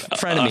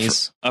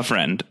 Frenemies. A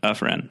friend.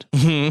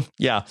 Mm-hmm.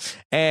 Yeah.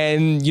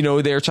 And,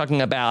 they're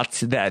talking about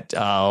that,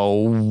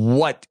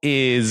 what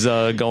is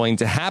going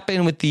to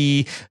happen with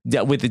the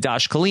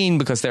Dash Khaleen,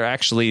 because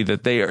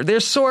they're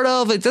sort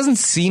of, it doesn't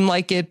seem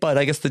like it, but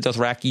I guess the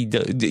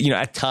Dothraki,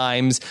 at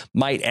times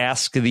might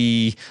ask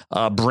the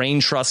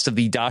brain trust of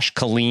the Dash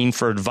Khaleen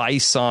for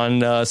advice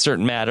on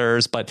certain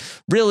matters. But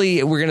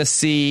really, we're going to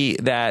see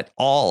that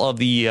all of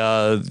the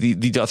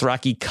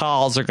Dothraki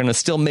Khals are going to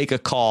still make a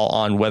call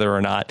on whether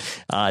or not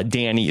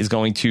Dany is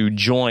going to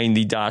join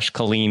the Dash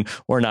Khaleen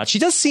or not. She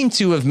does seem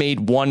to have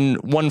made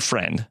one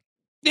friend.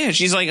 Yeah,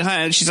 she's like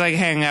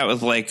hanging out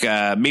with like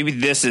maybe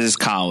this is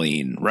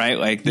Colleen, right?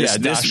 Like this,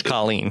 Dash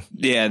Colleen.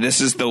 Yeah,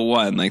 this is the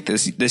one. Like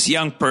this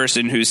young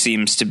person who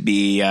seems to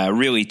be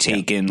really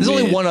taken. There's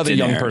only one other Daenerys.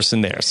 young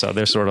person there, so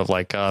they're sort of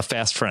like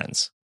fast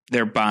friends.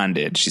 They're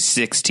bonded. She's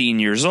 16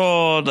 years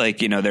old. Like,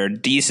 they're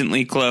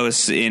decently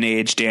close in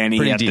age.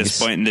 Dany this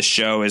point in the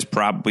show is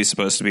probably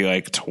supposed to be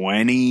like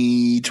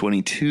 20,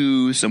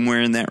 22,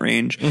 somewhere in that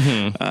range.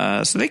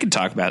 Mm-hmm. So they can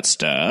talk about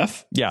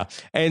stuff. Yeah.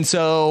 And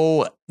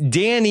so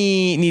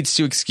Dany needs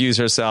to excuse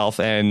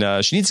herself,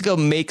 and she needs to go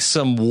make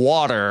some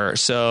water.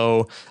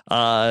 So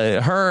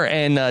her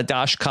and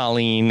Dash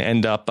Colleen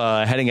end up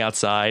heading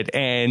outside,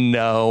 and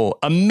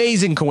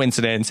amazing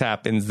coincidence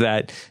happens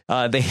that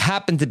they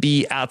happen to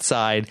be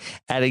outside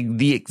at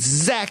the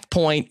exact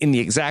point in the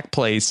exact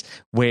place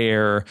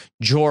where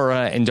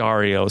Jorah and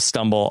Daario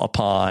stumble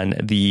upon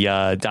the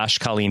Dash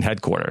Colleen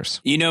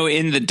headquarters.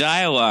 In the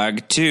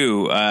dialogue,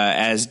 too,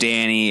 as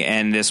Dany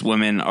and this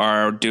woman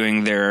are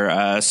doing their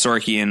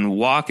Sorkinian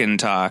walk and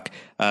talk,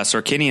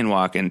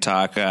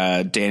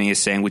 Dany is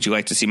saying, "Would you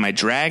like to see my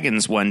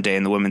dragons one day?"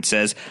 And the woman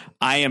says,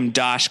 "I am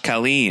Dash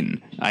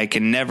Colleen. I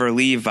can never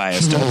leave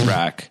Vaes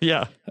Dothrak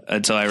yeah.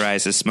 until I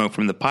rise as smoke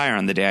from the pyre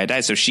on the day I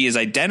die." So she is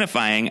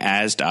identifying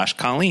as Dash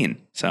Colleen.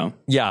 So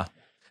yeah,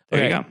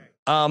 there you go.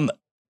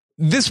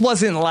 This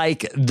wasn't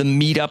like the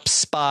meetup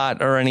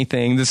spot or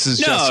anything. This is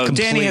just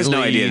completely, Dany has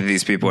no idea that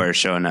these people are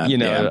showing up.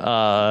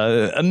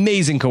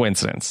 Amazing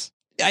coincidence.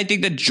 I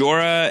think that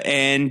Jorah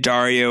and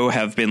Daario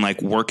have been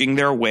like working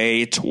their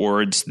way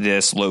towards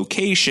this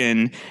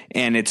location,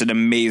 and it's an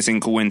amazing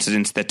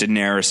coincidence that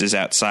Daenerys is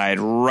outside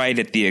right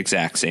at the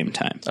exact same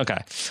time. Okay.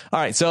 All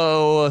right.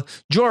 So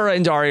Jorah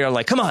and Daario are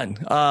like, "Come on,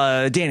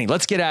 Dany,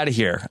 let's get out of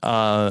here."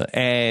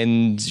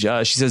 And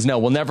she says, "No,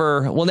 we'll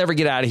never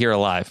get out of here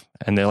alive."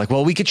 And they're like,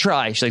 "Well, we could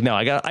try." She's like, "No,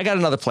 I got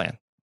another plan."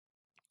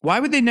 Why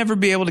would they never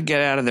be able to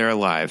get out of there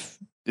alive?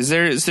 Is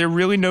there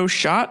really no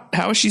shot?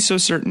 How is she so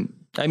certain?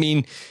 I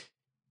mean,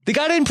 they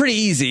got in pretty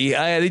easy.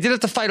 They did have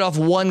to fight off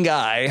one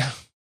guy.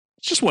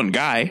 It's just one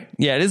guy.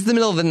 Yeah, it is the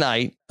middle of the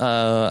night.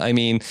 I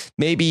mean,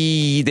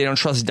 maybe they don't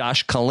trust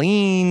Dash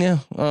Colleen,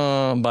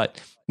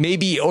 but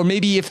maybe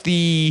if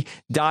the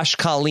Dash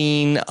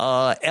Colleen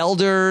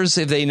elders,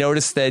 if they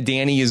notice that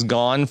Dany is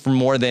gone for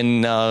more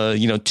than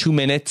 2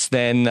 minutes,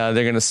 then they're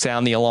going to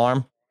sound the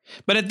alarm.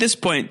 But at this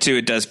point, too,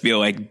 it does feel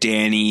like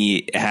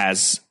Dany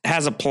has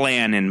a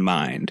plan in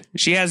mind.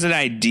 She has an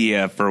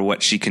idea for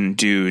what she can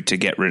do to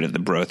get rid of the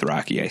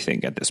Dothraki, I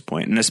think, at this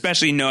point. And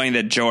especially knowing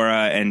that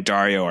Jorah and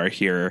Daario are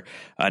here,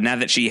 now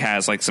that she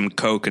has like some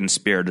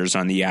co-conspirators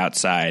on the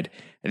outside,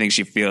 I think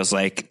she feels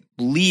like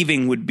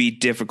leaving would be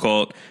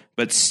difficult,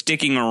 but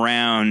sticking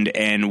around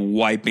and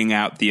wiping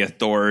out the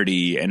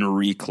authority and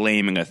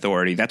reclaiming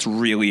authority, that's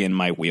really in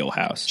my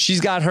wheelhouse. She's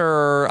got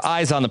her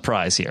eyes on the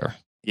prize here.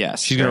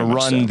 Yes. She's going to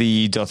run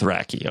the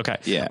Dothraki. Okay.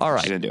 Yeah. All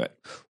right. She's going to do it.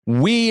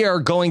 We are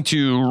going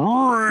to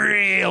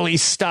really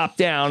stop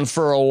down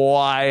for a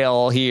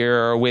while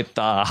here with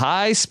the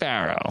High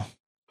Sparrow.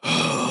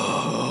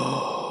 Oh,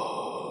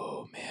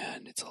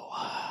 man. It's a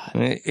lot.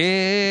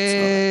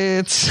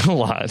 It's a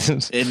lot.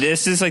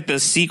 This is like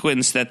the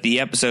sequence that the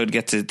episode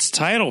gets its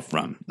title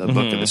from, the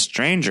Book of the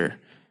Stranger.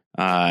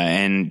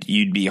 And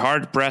you'd be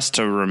hard pressed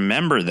to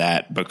remember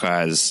that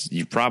because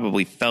you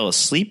probably fell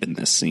asleep in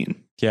this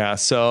scene. Yeah,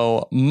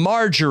 so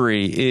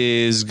Marjorie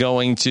is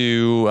going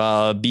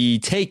to be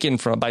taken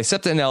by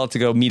Septa and Ella to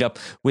go meet up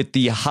with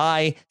the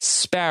High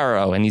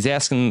Sparrow, and he's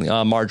asking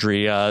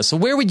Marjorie, so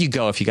where would you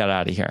go if you got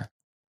out of here?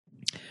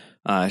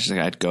 She's like,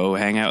 I'd go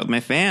hang out with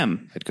my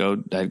fam.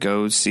 I'd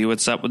go see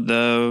what's up with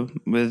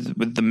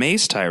the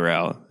Mace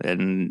Tyrell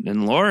and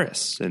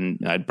Loras, and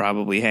I'd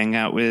probably hang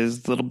out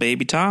with little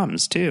baby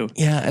Toms too.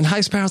 Yeah, and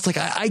High Sparrow's like,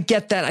 I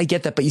get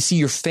that, but you see,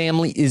 your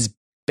family is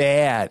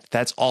bad.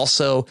 That's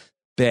also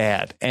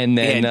bad. And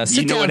then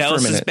you know what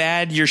else is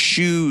bad? Your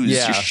shoes.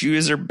 Yeah. Your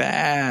shoes are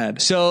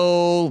bad.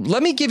 So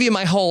let me give you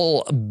my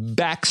whole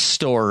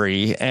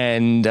backstory.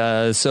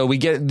 And so we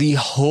get the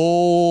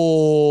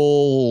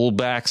whole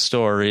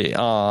backstory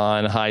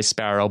on High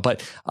Sparrow.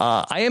 But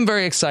I am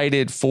very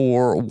excited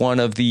for one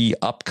of the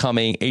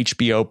upcoming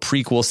HBO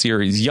prequel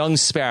series, Young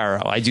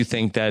Sparrow. I do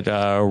think that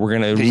we're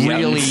going to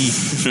really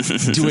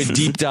do a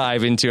deep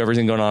dive into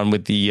everything going on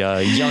with the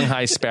young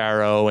High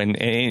Sparrow and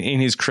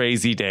in his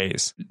crazy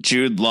days.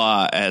 Jude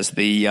Law as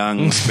the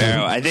young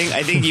Sparrow. I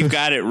think you've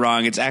got it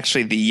wrong. It's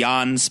actually the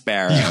Jan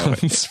Sparrow.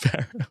 Jan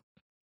Sparrow.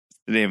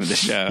 The name of the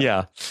show.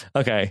 Yeah.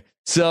 Okay.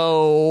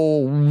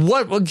 So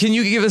what can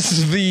you give us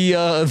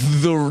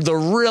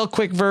the real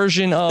quick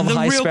version of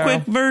High Sparrow? The real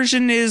quick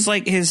version is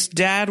like his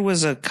dad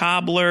was a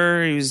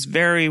cobbler. He was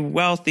very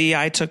wealthy.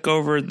 I took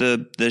over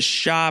the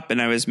shop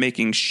and I was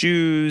making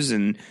shoes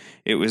and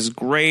it was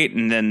great.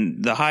 And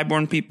then the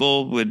highborn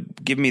people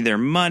would give me their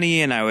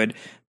money and I would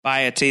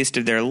buy a taste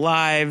of their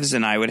lives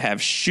and I would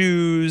have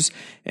shoes.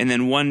 And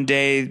then one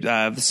day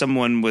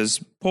someone was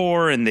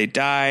poor and they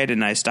died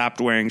and I stopped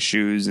wearing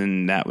shoes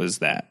and that was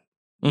that.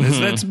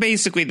 That's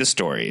basically the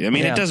story. I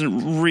mean, it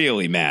doesn't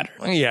really matter.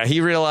 Yeah,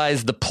 he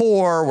realized the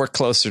poor were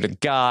closer to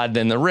God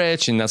than the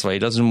rich, and that's why he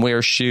doesn't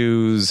wear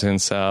shoes.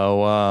 And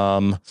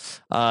so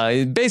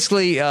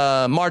basically,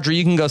 Marjorie,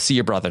 you can go see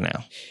your brother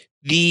now.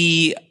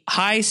 The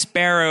High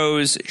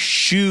Sparrow's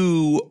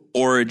shoe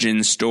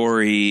origin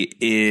story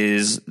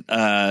is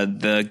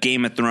the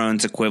Game of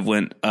Thrones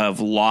equivalent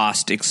of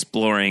Lost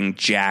exploring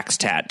Jack's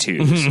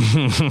tattoos.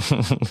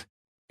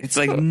 It's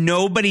like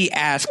nobody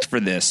asked for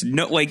this.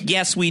 No, like,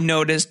 yes, we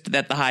noticed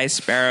that the High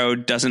Sparrow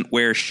doesn't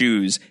wear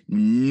shoes.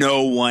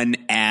 No one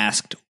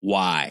asked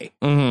why.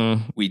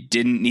 We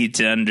didn't need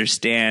to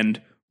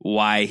understand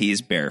why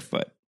he's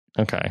barefoot.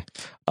 Okay.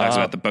 Talks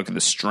about the Book of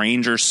the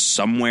Stranger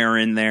somewhere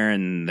in there,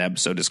 and the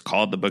episode is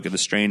called The Book of the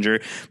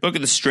Stranger. Book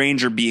of the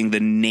Stranger being the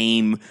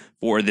name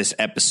for this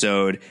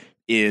episode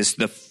is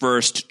the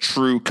first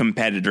true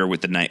competitor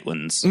with the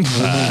Nightlands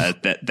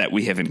that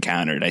we have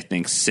encountered, I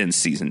think, since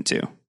season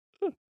 2.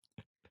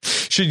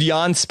 Should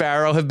Jan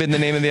Sparrow have been the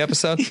name of the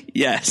episode?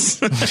 Yes.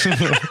 Petition,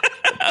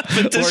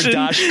 or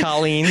Dosh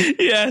Colleen?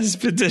 Yes,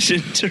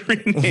 petition to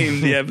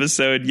rename the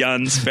episode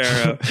Jan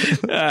Sparrow.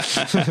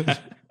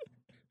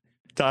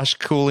 Dosh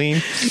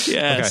Colleen?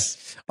 Yes. Okay.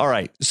 All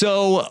right.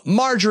 So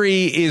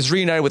Marjorie is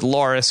reunited with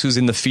Loras, who's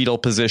in the fetal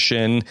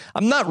position.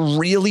 I'm not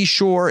really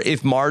sure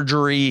if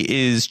Marjorie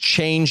is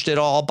changed at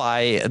all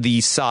by the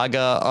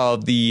saga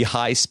of the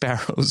High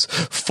Sparrow's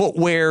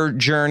footwear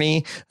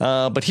journey.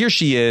 But here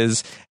she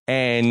is.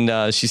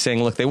 And she's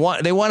saying, look, they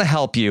want to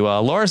help you.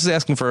 Loras is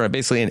asking for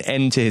basically an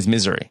end to his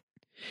misery.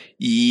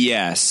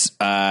 Yes.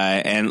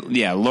 And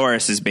yeah,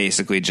 Loras is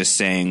basically just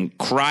saying,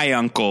 cry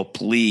uncle,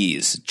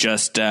 please.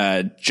 Just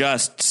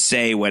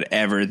say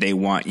whatever they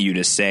want you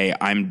to say.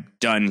 I'm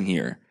done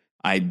here.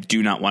 I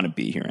do not want to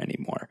be here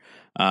anymore.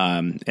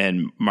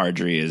 And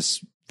Marjorie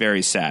is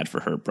very sad for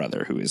her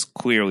brother, who is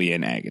clearly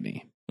in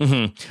agony.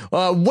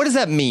 What does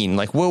that mean?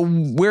 Like,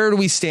 where do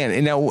we stand?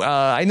 And now,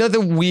 I know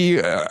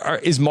that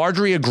is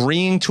Marjorie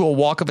agreeing to a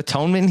walk of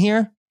atonement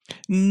here?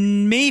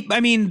 Maybe.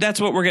 I mean,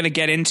 that's what we're going to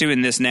get into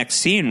in this next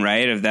scene,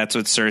 right? If that's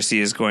what Cersei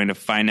is going to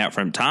find out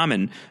from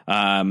Tommen.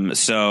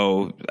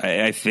 So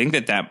I think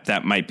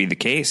that might be the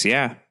case.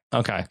 Yeah.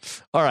 Okay.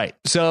 All right.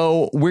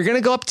 So we're going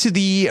to go up to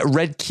the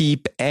Red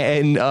Keep,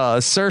 and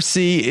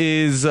Cersei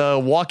is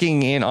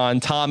walking in on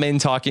Tommen,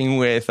 talking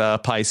with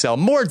Pycelle.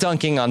 More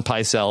dunking on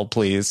Pycelle,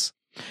 please.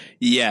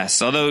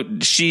 Yes, although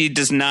she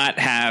does not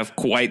have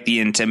quite the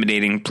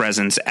intimidating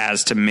presence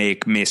as to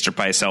make Maester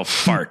Pycelle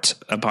fart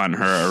upon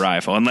her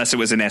arrival, unless it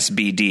was an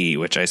SBD,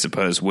 which I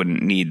suppose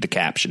wouldn't need the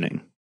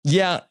captioning.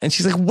 Yeah, and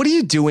she's like, what are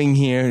you doing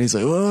here? And he's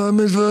like, well, I'm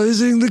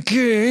advising the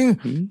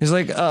king. He's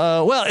like,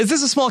 well, is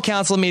this a small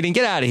council meeting?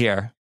 Get out of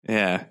here.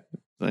 Yeah.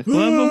 Like,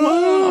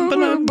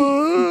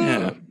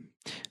 yeah.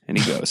 And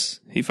he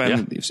goes. He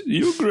finally leaves.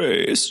 Your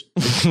Grace.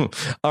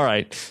 All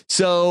right.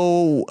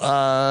 So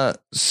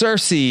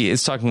Cersei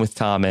is talking with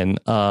Tommen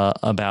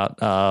about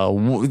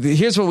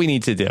here's what we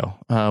need to do.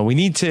 We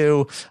need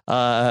to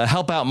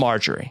help out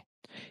Marjorie.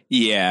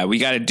 Yeah, we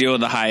got to deal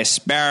with the High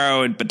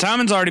Sparrow. But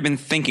Tommen's already been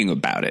thinking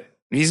about it.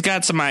 He's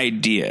got some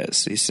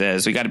ideas. He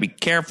says we got to be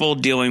careful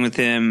dealing with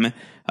him.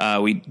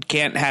 We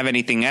can't have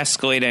anything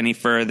escalate any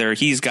further.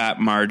 He's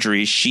got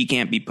Marjorie. She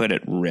can't be put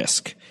at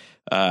risk.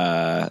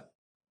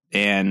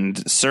 And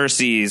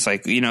Cersei's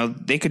like, you know,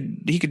 he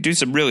could do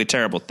some really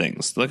terrible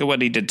things. Look at what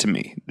he did to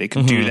me. They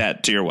could do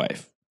that to your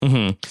wife.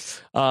 So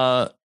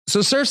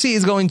Cersei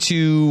is going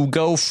to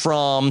go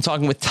from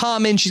talking with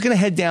Tommen. She's going to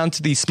head down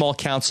to the small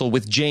council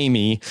with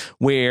Jaime,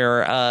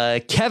 where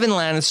Kevin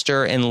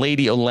Lannister and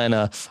Lady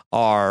Olenna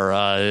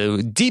are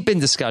deep in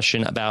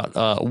discussion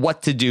about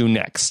what to do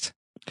next.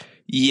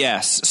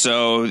 Yes,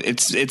 so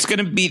it's going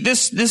to be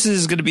this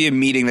is going to be a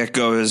meeting that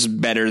goes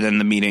better than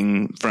the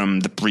meeting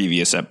from the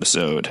previous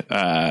episode.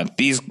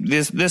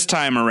 This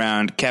time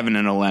around, Kevin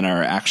and Olenna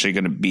are actually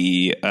going to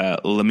be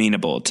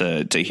amenable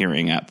to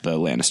hearing out the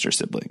Lannister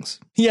siblings.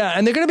 Yeah,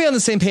 and they're going to be on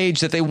the same page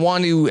that they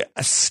want to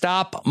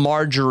stop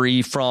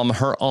Marjorie from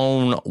her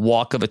own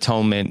walk of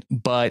atonement,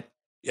 but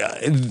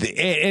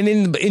and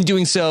in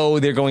doing so,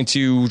 they're going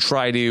to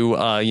try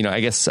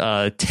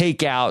to,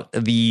 take out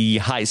the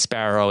High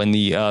Sparrow and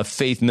the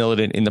Faith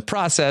Militant in the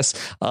process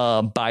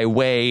by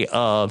way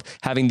of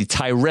having the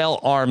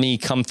Tyrell army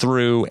come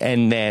through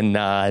and then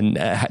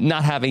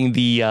not having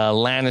the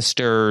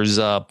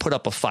Lannisters put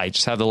up a fight.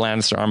 Just have the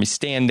Lannister army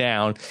stand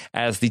down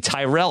as the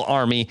Tyrell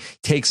army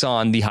takes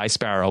on the High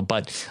Sparrow.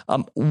 But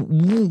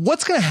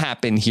what's going to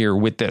happen here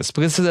with this?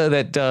 Because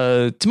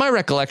to my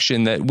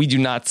recollection, that we do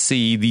not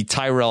see the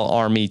Tyrell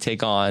army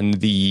take on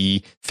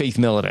the Faith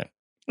Militant.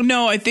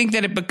 No, I think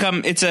that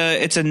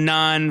it's a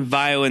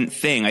non-violent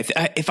thing.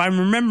 If I'm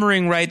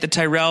remembering right, the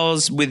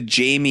Tyrells with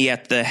Jaime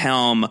at the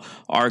helm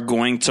are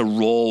going to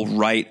roll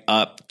right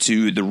up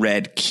to the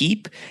Red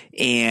Keep,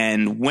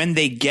 and when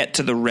they get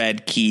to the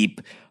Red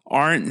Keep,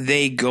 aren't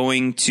they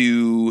going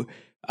to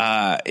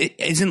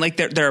isn't like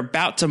they're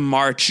about to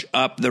march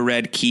up the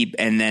Red Keep,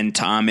 and then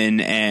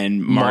Tommen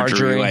and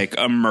Marjorie like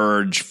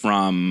emerge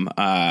from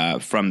the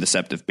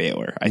Sept of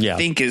Baelor.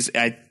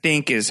 I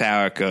think is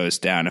how it goes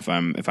down if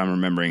I'm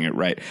remembering it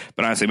right.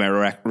 But honestly,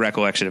 my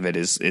recollection of it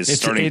is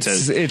starting to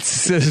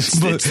it's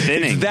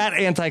thinning. It's that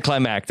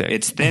anticlimactic.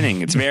 It's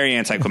thinning. It's very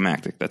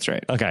anticlimactic. That's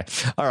right. Okay.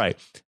 All right.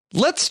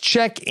 Let's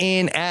check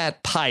in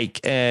at Pike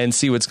and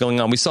see what's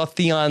going on. We saw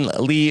Theon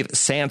leave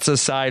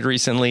Sansa's side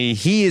recently.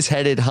 He is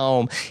headed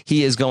home.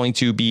 He is going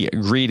to be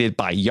greeted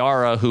by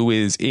Yara, who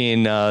is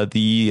in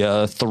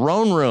the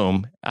throne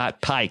room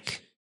at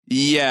Pike.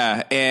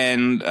 Yeah,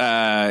 and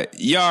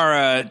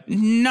Yara,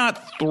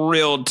 not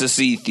thrilled to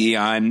see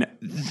Theon.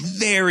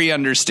 Very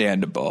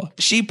understandable.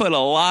 She put a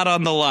lot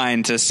on the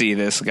line to see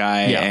this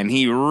guy, and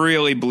he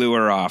really blew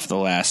her off the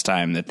last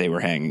time that they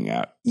were hanging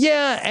out.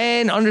 Yeah,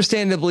 and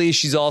understandably,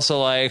 she's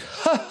also like,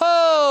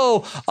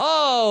 ho,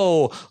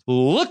 oh,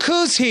 look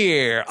who's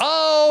here.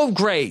 Oh,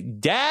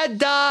 great. Dad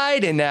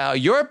died, and now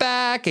you're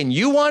back, and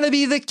you want to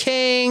be the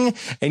king.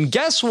 And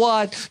guess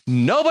what?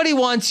 Nobody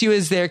wants you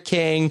as their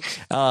king.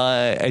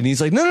 And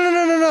he's like,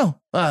 no.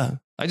 I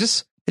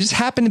just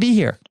happen to be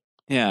here.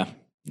 Yeah.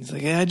 He's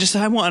like,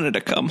 I wanted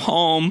to come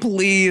home.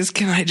 Please,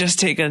 can I just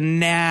take a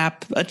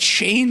nap? A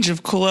change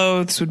of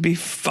clothes would be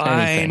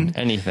fine.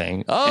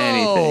 Anything.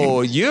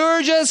 Oh,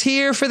 you're just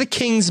here for the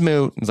king's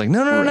moot. He's like, no.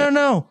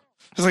 I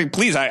was like,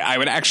 please, I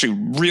would actually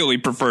really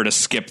prefer to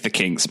skip the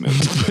king's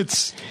moot.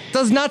 It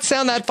does not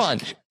sound that fun.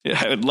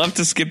 Yeah, I would love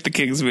to skip the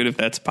king's moot if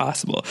that's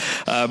possible.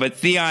 But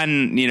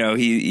Theon,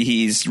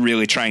 he's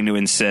really trying to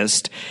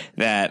insist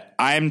that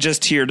I'm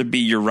just here to be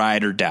your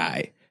ride or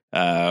die.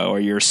 Or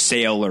your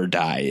sail or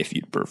die, if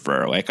you'd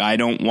prefer. Like, I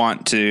don't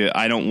want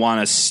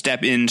to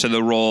step into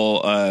the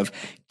role of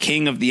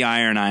King of the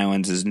Iron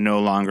Islands is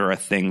no longer a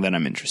thing that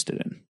I'm interested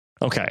in.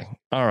 Okay.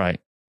 All right.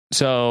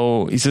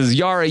 So he says,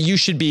 Yara, you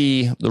should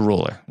be the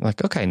ruler. I'm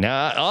like, okay,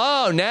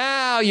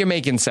 now you're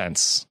making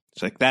sense.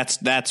 It's like, that's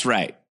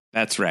right.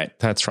 That's right.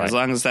 That's right. As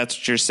long as that's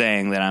what you're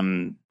saying,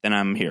 then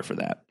I'm here for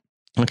that.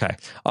 Okay.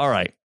 All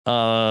right.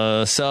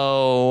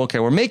 Okay,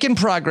 we're making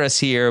progress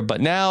here,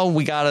 but now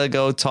we gotta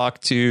go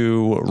talk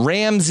to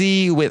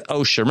Ramsay with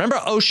Osha. Remember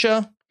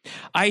Osha?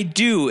 I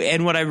do.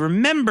 And what I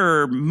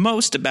remember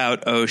most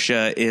about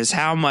Osha is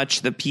how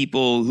much the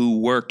people who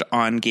worked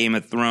on Game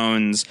of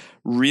Thrones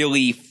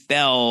really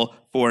fell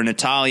for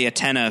Natalia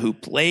Tena, who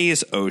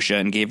plays Osha,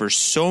 and gave her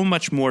so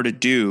much more to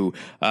do.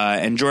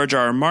 And George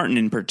R.R. Martin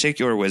in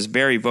particular was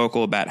very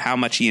vocal about how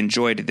much he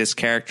enjoyed this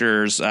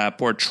character's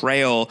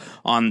portrayal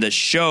on the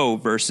show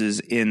versus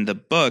in the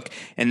book.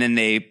 And then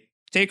they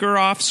take her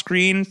off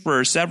screen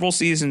for several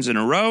seasons in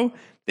a row.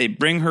 They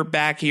bring her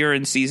back here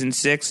in season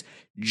 6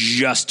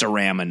 just to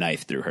ram a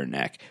knife through her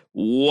neck.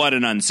 What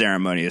an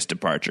unceremonious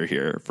departure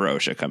here for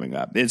Osha coming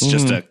up. It's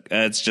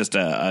just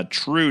a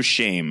true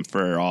shame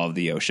for all of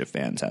the Osha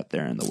fans out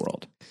there in the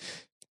world.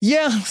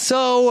 Yeah,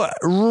 so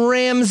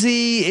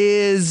Ramsay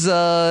is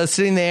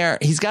sitting there.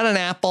 He's got an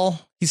apple.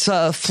 He's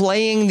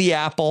flaying the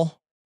apple.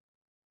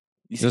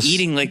 He's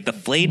eating like the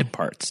flayed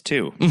parts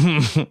too.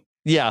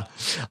 Yeah.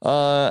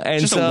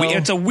 And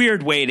it's a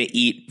weird way to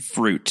eat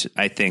fruit,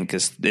 I think,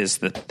 is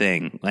the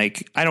thing.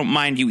 Like, I don't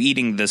mind you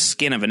eating the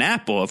skin of an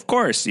apple, of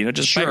course,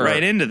 just bite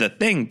right into the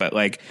thing. But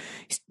like,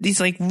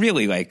 he's like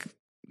really like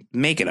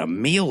making a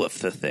meal of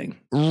the thing.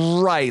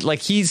 Right.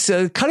 Like he's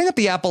cutting up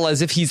the apple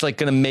as if he's like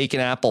going to make an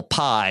apple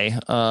pie.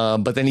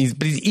 But he's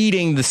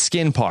eating the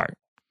skin part.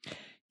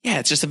 Yeah,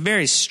 it's just a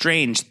very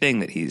strange thing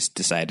that he's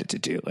decided to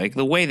do. Like,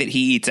 the way that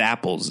he eats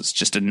apples is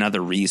just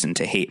another reason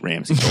to hate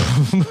Ramsay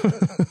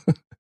Bolton.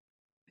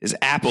 His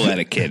apple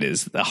etiquette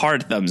is the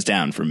hard thumbs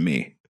down from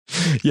me.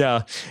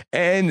 Yeah.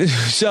 And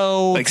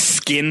so, like,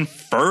 skin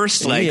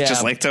first, like,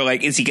 just like, so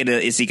like, is he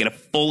gonna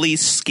fully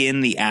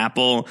skin the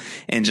apple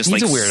and just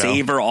like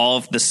savor all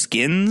of the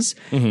skins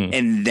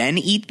and then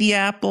eat the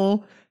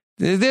apple?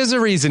 There's a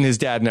reason his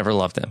dad never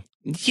loved him.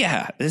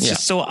 Yeah, it's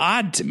just so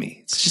odd to me.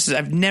 It's just,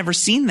 I've never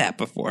seen that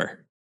before.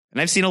 And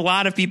I've seen a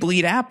lot of people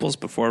eat apples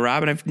before,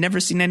 Rob, and I've never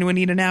seen anyone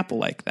eat an apple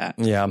like that.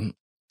 Yeah.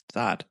 It's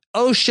odd.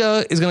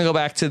 Osha is going to go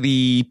back to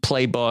the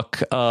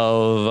playbook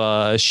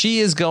of she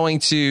is going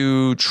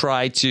to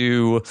try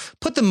to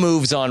put the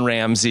moves on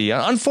Ramsay.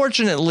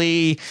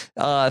 Unfortunately,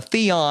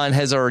 Theon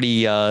has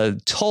already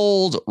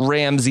told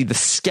Ramsay the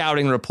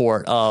scouting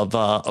report of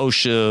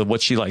Osha,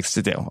 what she likes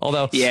to do.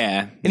 Although,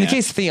 in the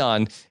case of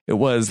Theon, it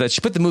was that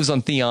she put the moves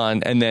on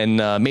Theon and then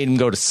made him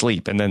go to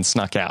sleep and then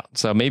snuck out.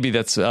 So maybe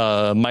that's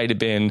might have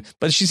been,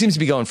 but she seems to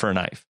be going for a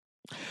knife.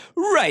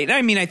 Right.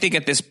 I mean, I think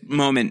at this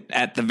moment,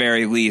 at the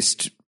very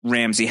least,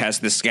 Ramsay has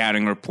the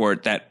scouting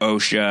report that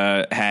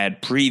Osha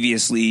had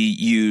previously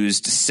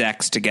used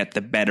sex to get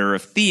the better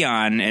of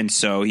Theon, and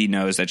so he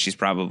knows that she's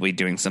probably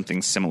doing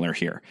something similar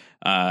here.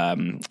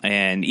 And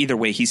either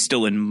way, he's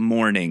still in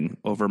mourning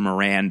over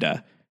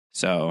Miranda,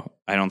 so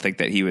I don't think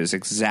that he was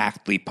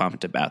exactly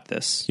pumped about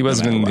this. He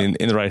wasn't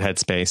in the right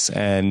headspace,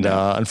 and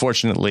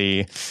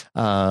unfortunately,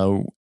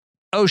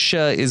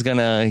 Osha is going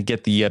to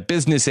get the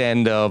business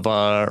end of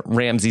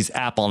Ramsay's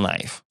apple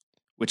knife.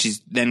 which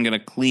he's then going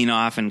to clean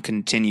off and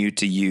continue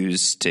to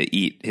use to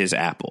eat his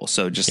apple.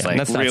 So just like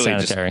that's not really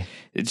sanitary.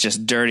 It's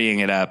just dirtying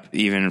it up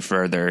even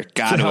further.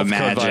 Got to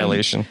imagine.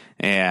 Violation.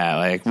 Yeah,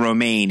 like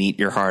Romaine, eat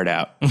your heart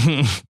out.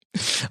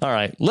 All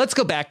right, let's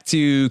go back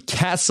to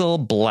Castle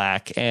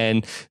Black.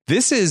 And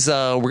this is,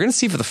 we're going to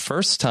see for the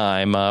first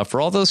time, for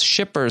all those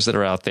shippers that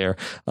are out there,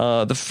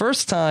 the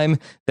first time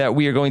that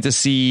we are going to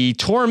see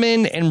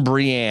Tormund and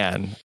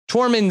Brienne.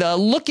 Tormund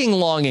looking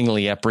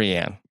longingly at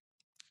Brienne.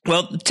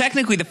 Well,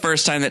 technically, the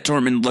first time that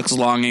Tormund looks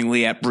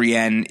longingly at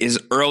Brienne is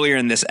earlier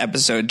in this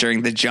episode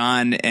during the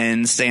Jon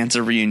and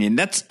Sansa reunion.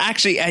 That's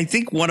actually, I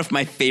think, one of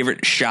my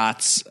favorite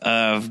shots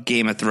of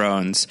Game of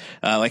Thrones.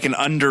 Like an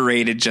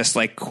underrated, just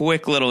like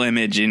quick little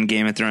image in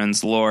Game of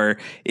Thrones lore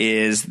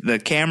is the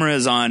camera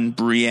is on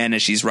Brienne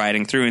as she's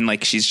riding through, and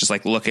like she's just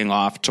like looking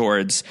off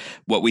towards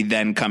what we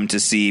then come to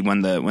see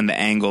when the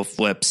angle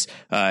flips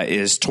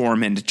is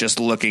Tormund just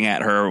looking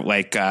at her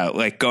like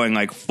going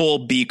like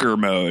full Beaker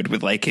mode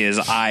with like his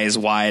eyes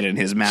wide and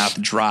his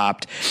mouth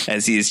dropped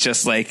as he's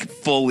just like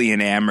fully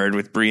enamored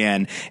with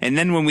Brienne. And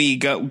then when we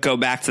go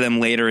back to them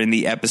later in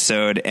the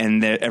episode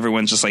and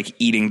everyone's just like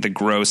eating the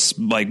gross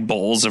like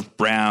bowls of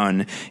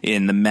brown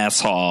in the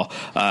mess hall.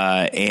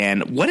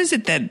 And what is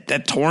it that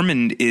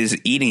Tormund is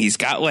eating? He's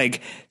got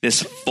like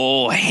this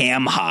full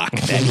ham hock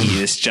that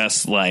he is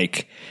just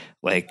like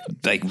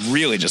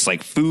really just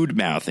like food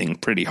mouthing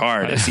pretty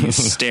hard as he's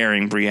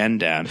staring Brienne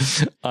down.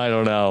 I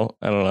don't know.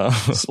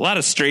 There's a lot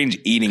of strange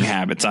eating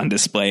habits on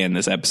display in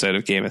this episode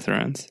of Game of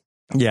Thrones.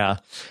 Yeah.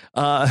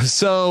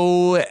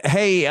 So,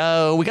 hey,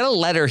 we got a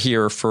letter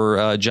here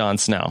for Jon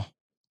Snow.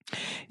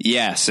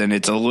 Yes, and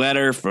it's a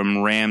letter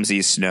from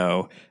Ramsay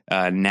Snow,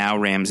 now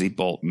Ramsay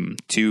Bolton,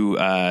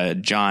 to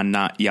Jon,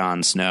 not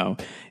Jon Snow.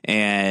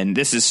 And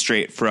this is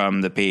straight from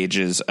the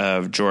pages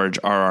of George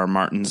R.R.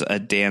 Martin's A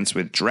Dance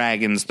with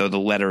Dragons, though the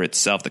letter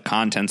itself, the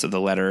contents of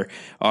the letter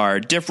are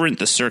different.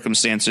 The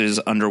circumstances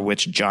under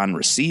which Jon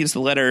receives the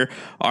letter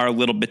are a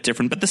little bit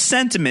different, but the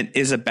sentiment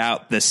is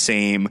about the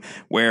same,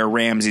 where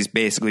Ramsay's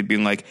basically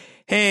being like,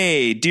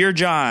 hey, dear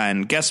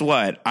Jon, guess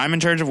what? I'm in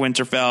charge of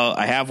Winterfell.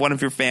 I have one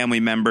of your family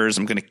members.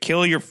 I'm going to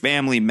kill your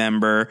family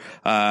member,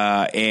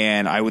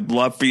 and I would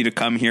love for you to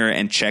come here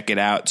and check it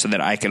out so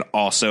that I can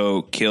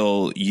also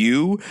kill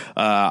you.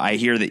 I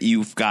hear that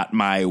you've got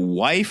my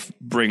wife.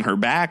 Bring her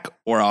back,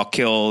 or I'll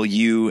kill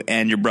you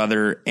and your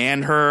brother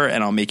and her,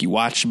 and I'll make you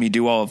watch me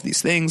do all of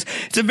these things.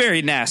 It's a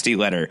very nasty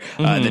letter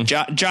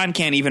that Jon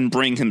can't even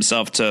bring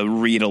himself to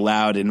read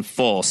aloud in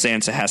full.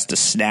 Sansa has to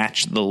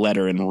snatch the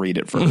letter and read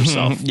it for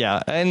herself.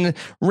 Yeah, and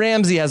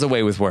Ramsay has a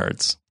way with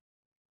words.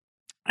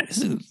 This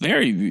is a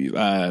very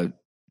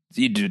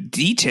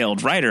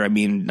detailed writer. I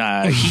mean,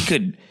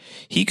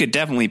 he could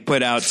definitely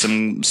put out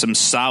some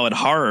solid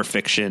horror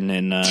fiction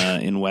in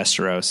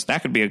Westeros.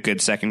 That could be a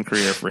good second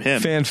career for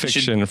him. Fan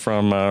fiction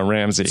from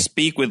Ramsay.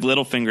 Speak with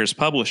Littlefinger's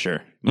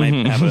publisher.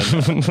 Might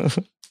have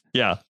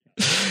yeah.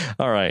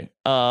 All right.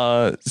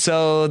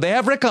 So they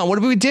have Rickon. What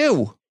do we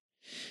do?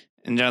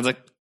 And Jon's like,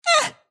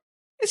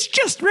 it's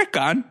just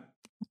Rickon.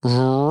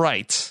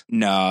 Right.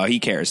 No, he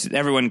cares.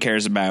 Everyone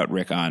cares about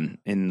Rickon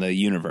in the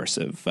universe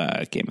of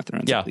Game of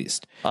Thrones, at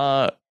least.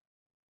 In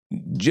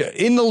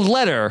the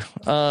letter,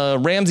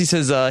 Ramsay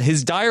says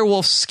his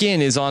direwolf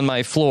skin is on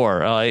my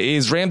floor.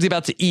 Is Ramsay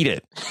about to eat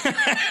it?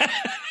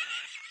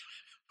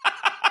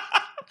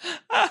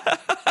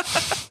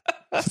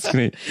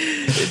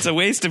 It's a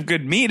waste of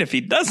good meat if he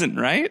doesn't,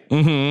 right?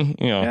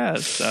 Mm-hmm. Yeah,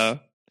 so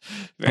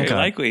very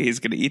likely he's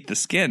going to eat the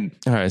skin.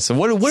 All right, so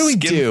what do we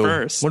do?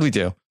 First. What do we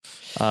do?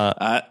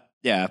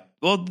 Yeah.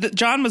 Well,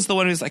 Jon was the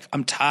one who's like,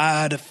 I'm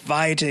tired of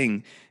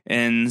fighting.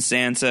 And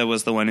Sansa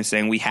was the one who's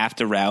saying, we have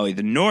to rally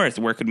the North.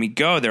 Where can we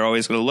go? They're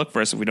always going to look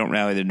for us if we don't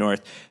rally the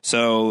North.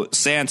 So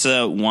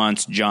Sansa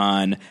wants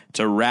Jon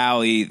to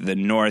rally the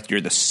North.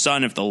 You're the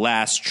son of the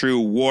last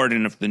true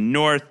warden of the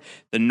North.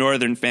 The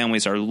Northern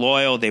families are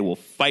loyal. They will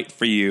fight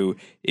for you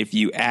if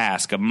you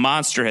ask. A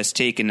monster has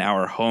taken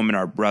our home and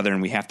our brother,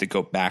 and we have to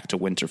go back to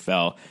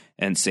Winterfell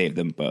and save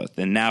them both.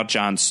 And now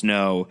Jon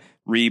Snow,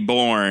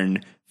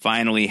 reborn,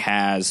 finally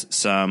has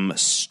some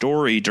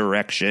story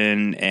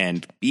direction,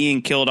 and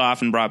being killed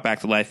off and brought back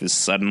to life is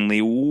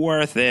suddenly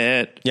worth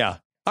it. Yeah.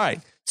 All right.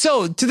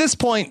 So to this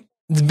point,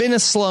 it's been a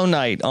slow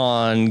night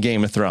on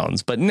Game of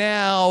Thrones, but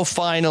now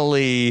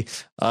finally,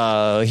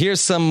 we're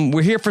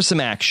here for some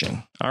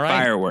action. All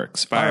right.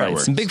 Fireworks. All right,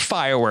 some big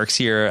fireworks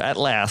here at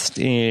last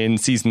in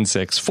season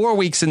 6, 4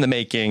 weeks in the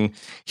making.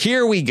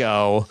 Here we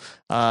go.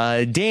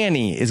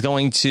 Dany is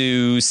going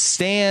to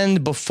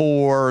stand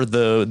before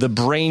the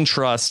brain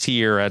trust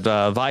here at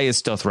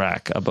Vaes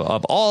Dothrak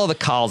of all the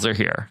Khals are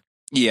here.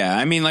 Yeah,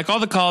 I mean, like all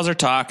the calls are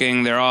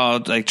talking. They're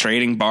all like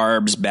trading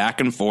barbs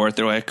back and forth.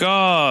 They're like,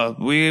 "Oh,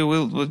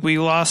 we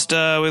lost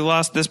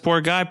this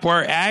poor guy,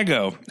 poor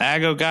Aggo.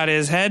 Aggo got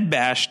his head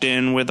bashed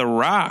in with a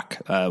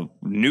rock."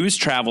 News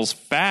travels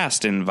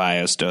fast in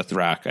Vyos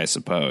Dothrak, I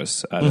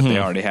suppose. That they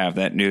already have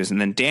that news. And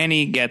then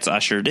Dany gets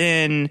ushered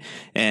in,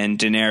 and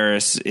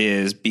Daenerys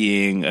is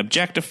being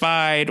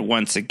objectified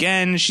once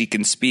again. She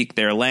can speak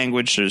their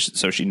language,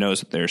 so she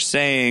knows what they're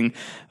saying.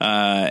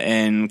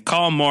 And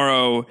Khal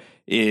Moro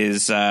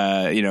is,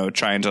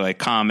 trying to like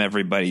calm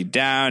everybody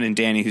down. And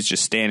Dany, who's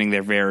just standing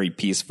there very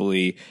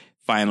peacefully,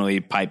 finally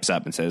pipes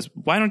up and says,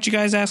 "Why don't you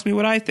guys ask me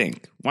what I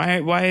think?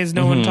 Why is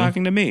no one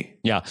talking to me?"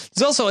 Yeah.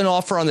 There's also an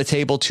offer on the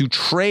table to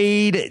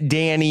trade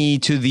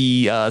Dany to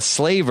the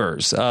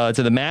slavers, to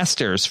the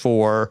masters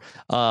for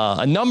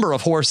a number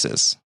of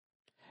horses.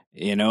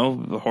 You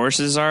know,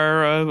 horses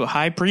are a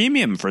high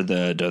premium for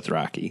the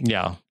Dothraki.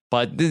 Yeah.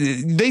 But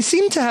they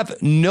seem to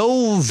have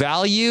no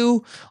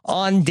value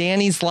on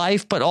Dany's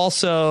life, but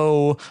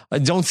also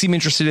don't seem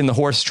interested in the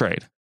horse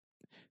trade.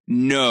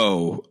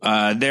 No,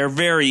 they're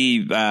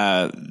very,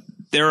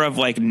 they're of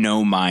like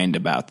no mind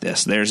about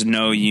this. There's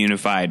no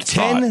unified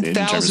thought.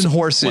 10,000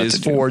 horses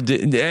for, and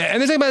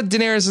the thing about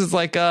Daenerys is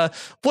like,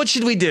 what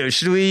should we do?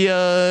 Should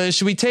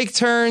we take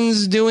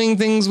turns doing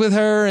things with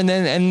her and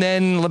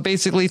then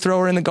basically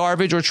throw her in the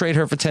garbage, or trade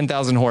her for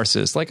 10,000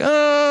 horses? Like,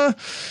 yeah,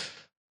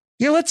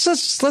 let's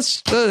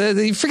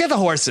forget the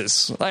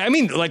horses. I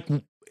mean, like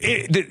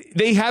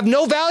they have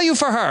no value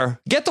for her.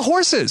 Get the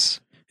horses.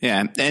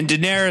 Yeah, and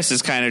Daenerys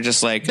is kind of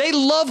just like, they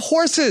love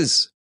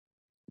horses.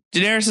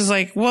 Daenerys is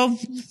like, well,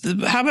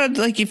 how about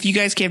like if you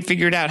guys can't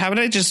figure it out, how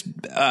about I just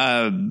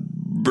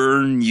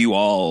burn you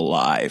all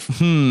alive?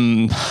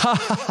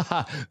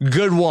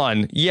 Good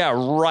one. Yeah,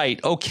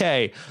 right.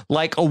 Okay.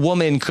 Like a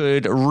woman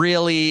could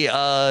really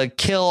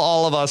kill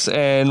all of us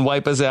and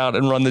wipe us out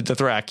and run the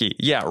Dothraki.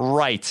 Yeah,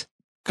 right.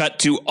 Cut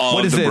to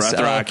all of the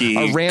Dothraki.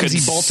 A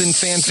Ramsay Bolton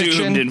fan fiction?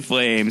 Consumed in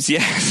flames.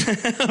 Yes.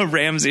 A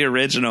Ramsay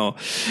original.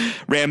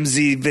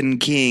 Ramsay Van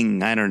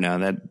King. I don't know.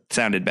 That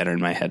sounded better in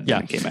my head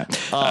when it came out.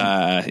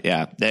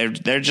 Yeah. They're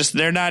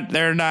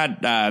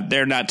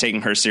not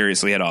taking her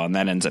seriously at all. And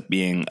that ends up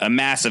being a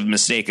massive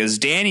mistake, as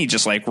Dany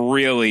just like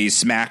really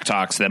smack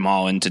talks them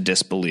all into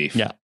disbelief.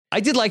 Yeah. I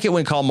did like it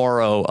when Khal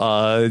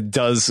Moro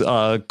does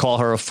call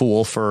her a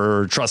fool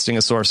for trusting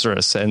a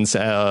sorceress and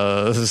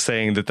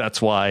saying that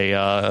that's why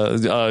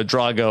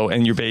Drago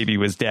and your baby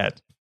was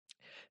dead.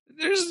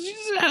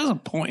 That has a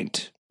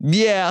point.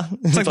 Yeah.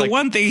 It's like the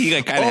one thing he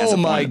like kind of has a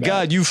point about. Oh my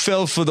God, you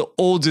fell for the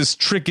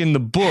oldest trick in the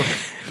book.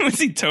 Was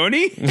he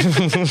Tony?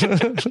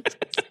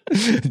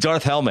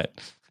 Darth Helmet.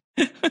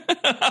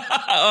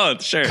 Oh,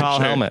 sure.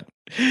 Khal Helmet.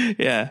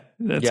 Yeah,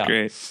 that's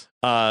great.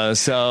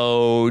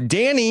 So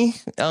Dany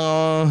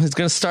is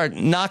going to start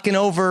knocking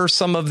over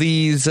some of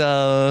these,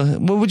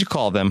 what would you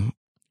call them?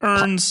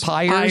 Urns,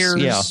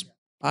 pyres? Yeah.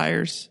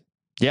 Pyres.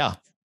 Yeah.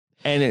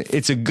 And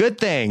it's a good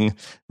thing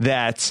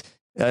that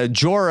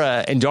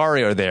Jorah and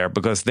Daario are there,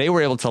 because they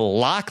were able to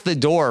lock the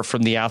door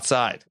from the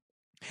outside.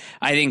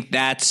 I think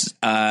that's,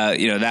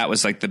 that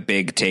was like the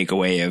big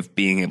takeaway of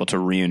being able to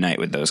reunite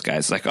with those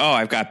guys. Like, oh,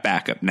 I've got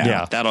backup now.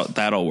 Yeah.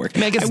 That'll work.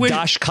 I guess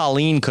Dash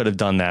Colleen could have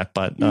done that,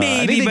 but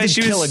maybe, but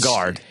she kill a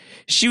guard.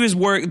 She was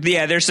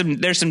there's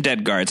some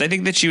dead guards. I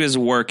think that she was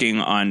working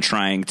on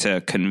trying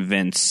to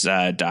convince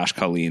Dash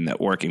Colleen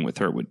that working with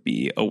her would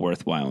be a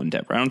worthwhile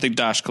endeavor. I don't think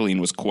Dash Colleen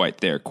was quite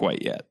there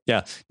quite yet.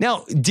 Yeah.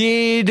 Now,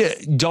 did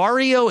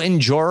Daario and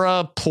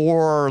Jorah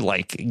pour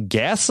like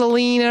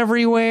gasoline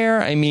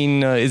everywhere? I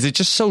mean, is it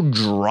just so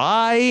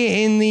dry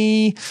in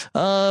the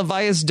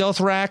Vyos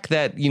Dothrak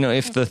that,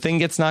 if the thing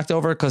gets knocked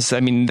over? Because,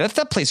 I mean,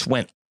 that place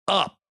went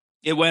up.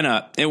 It went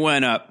up.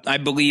 I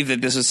believe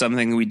that this was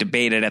something we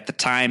debated at the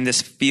time.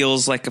 This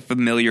feels like a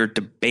familiar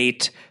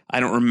debate. I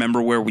don't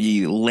remember where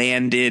we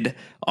landed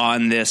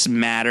on this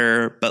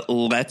matter, but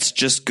let's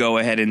just go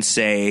ahead and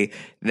say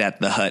that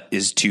the hut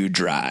is too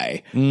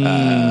dry.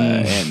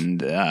 It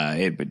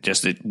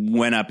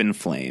went up in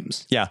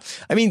flames. Yeah.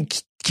 I mean,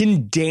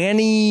 can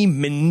Dany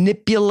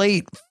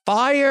manipulate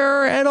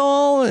fire at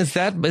all? Is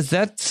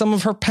that some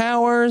of her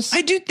powers?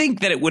 I do think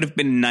that it would have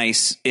been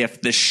nice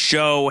if the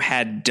show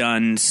had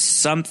done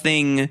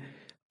something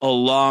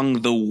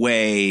along the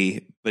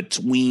way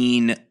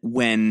between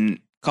when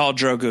Khal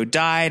Drogo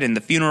died and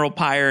the funeral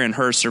pyre and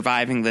her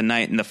surviving the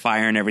night and the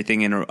fire and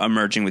everything and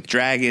emerging with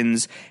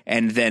dragons,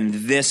 and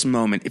then this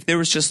moment. If there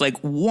was just like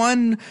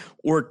one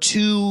or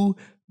two,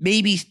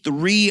 maybe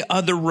three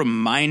other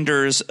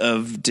reminders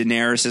of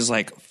Daenerys's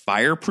like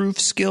fireproof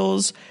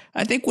skills,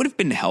 I think would have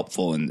been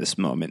helpful in this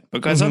moment,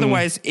 because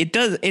otherwise it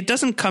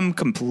doesn't come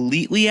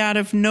completely out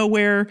of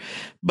nowhere,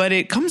 but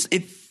it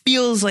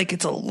feels like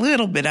it's a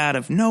little bit out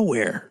of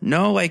nowhere.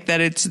 No, like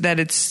that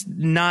it's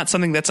not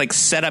something that's like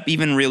set up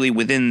even really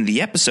within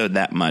the episode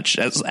that much,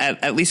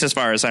 at least as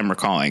far as I'm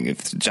recalling.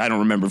 I don't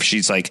remember if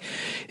she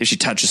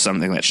touches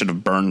something that should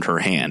have burned her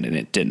hand and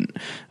it didn't.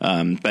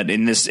 But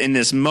in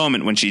this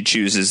moment when she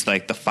chooses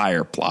like the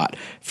fire plot,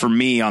 for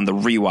me on the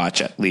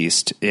rewatch at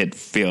least, it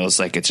feels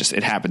like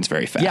it happens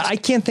very fast. Yeah, I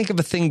can't think of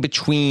a thing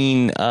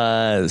between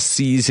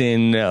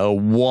season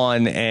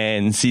 1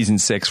 and season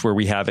 6 where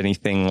we have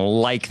anything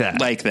like that.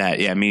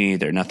 Yeah, me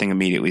neither. Nothing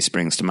immediately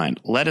springs to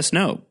mind. Let us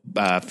know.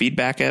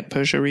 Feedback at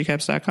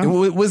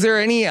postshowrecaps.com. Was there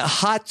any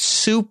hot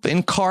soup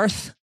in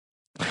Karth?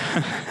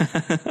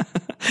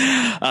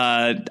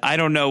 I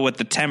don't know what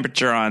the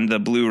temperature on the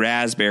blue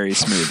raspberry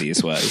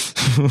smoothies was.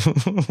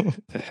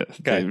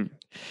 Okay.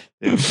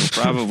 It was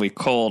probably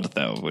cold,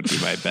 though, would be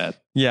my bet.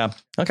 Yeah.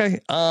 Okay.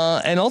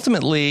 And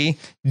ultimately,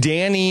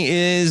 Dany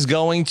is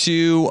going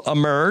to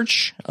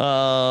emerge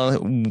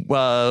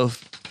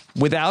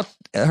without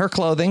her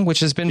clothing, which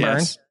has been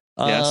burned.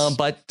 Yes.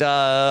 But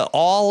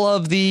all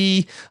of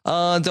the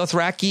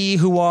Dothraki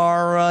who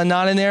are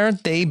not in there,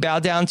 they bow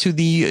down to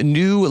the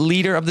new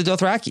leader of the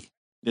Dothraki.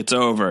 It's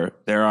over.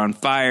 They're on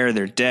fire.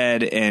 They're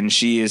dead. And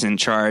she is in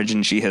charge.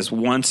 And she has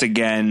once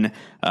again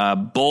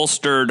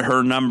bolstered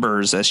her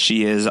numbers as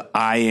she is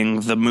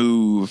eyeing the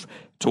move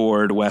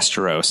toward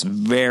Westeros.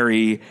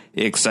 Very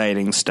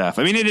exciting stuff.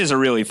 I mean, it is a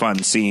really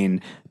fun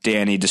scene,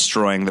 Dany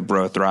destroying the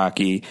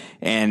Dothraki,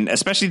 and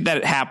especially that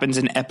it happens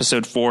in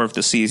episode 4 of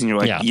the season. You're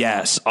like,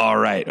 yes, all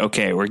right,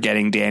 okay, we're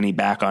getting Dany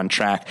back on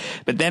track.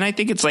 But then I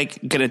think it's like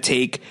going to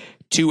take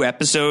 2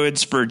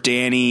 episodes for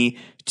Dany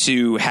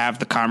to have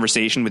the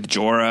conversation with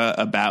Jorah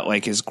about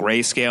like his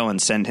grayscale and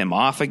send him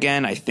off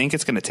again. I think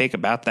it's going to take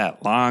about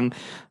that long.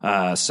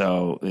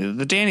 So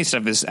the Dany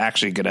stuff is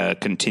actually going to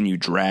continue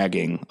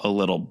dragging a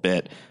little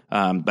bit.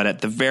 But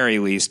at the very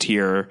least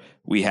here,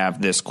 we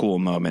have this cool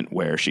moment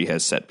where she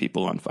has set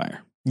people on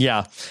fire.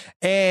 Yeah.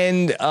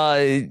 And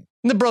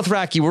the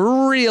Dothraki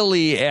were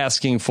really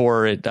asking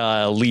for it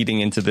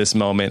leading into this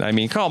moment. I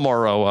mean, Khal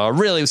Morro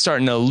really was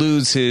starting to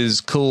lose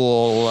his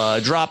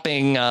cool,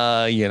 dropping,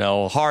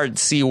 hard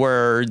C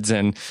words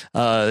and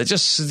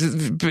just,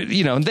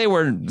 they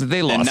lost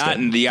and not it.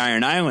 in the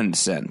Iron Island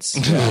sense.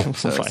 Yeah,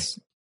 so right.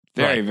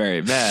 Very,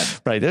 very bad.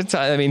 Right.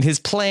 I mean, his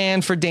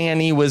plan for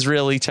Dany was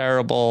really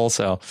terrible.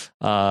 So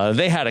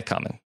they had it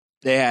coming.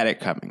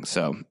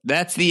 So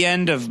that's the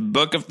end of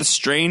Book of the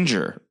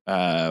Stranger,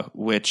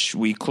 which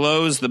we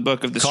close the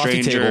Book of the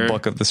Coffee Stranger. Table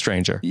Book of the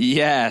Stranger.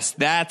 Yes,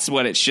 that's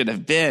what it should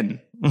have been.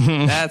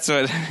 That's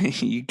what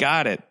you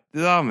got it.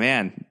 Oh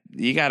man,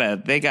 they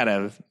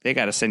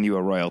gotta send you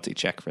a royalty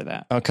check for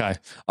that. Okay.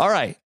 All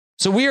right.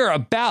 So we are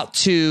about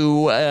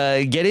to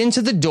get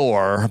into the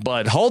door,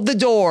 but hold the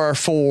door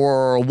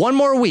for one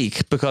more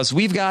week because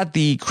we've got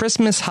the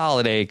Christmas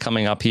holiday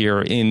coming up here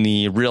in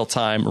the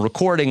real-time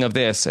recording of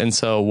this. And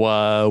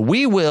so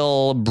we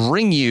will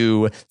bring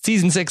you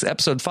Season 6,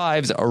 Episode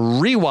 5's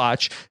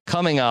rewatch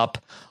coming up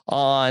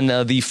on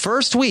the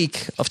first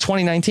week of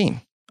 2019.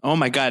 Oh,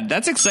 my God.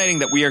 That's exciting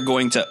that we are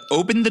going to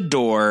open the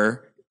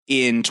door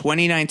in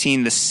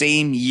 2019, the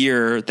same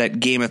year that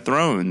Game of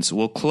Thrones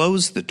will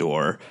close the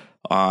door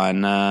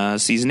on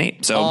season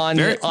 8. So on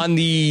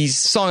the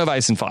Song of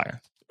Ice and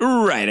Fire.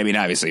 Right. I mean,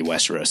 obviously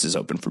Westeros is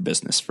open for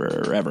business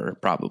forever,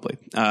 probably.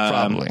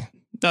 No,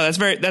 that's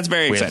very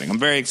exciting. I'm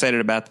very excited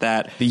about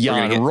that. The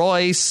Jan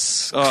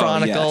Royce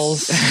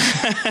Chronicles.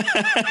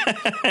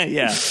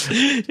 Yes.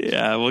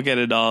 Yeah, we'll get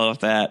into all of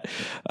that.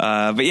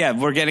 But yeah,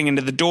 we're getting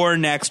into The Door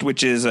next,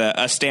 which is a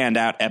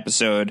standout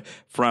episode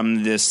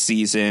from this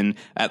season,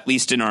 at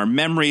least in our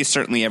memory.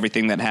 Certainly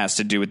everything that has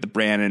to do with the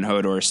Bran and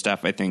Hodor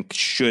stuff, I think,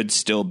 should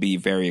still be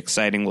very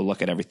exciting. We'll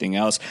look at everything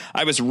else.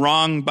 I was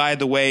wrong, by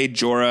the way.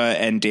 Jorah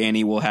and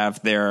Dany will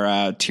have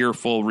their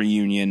tearful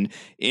reunion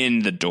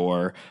in The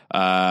Door.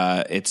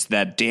 It's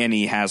that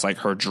Dany has like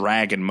her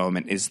dragon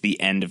moment is the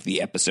end of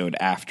the episode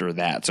after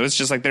that. So it's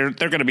just like they're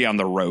going to be on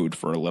the road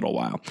for a little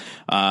while.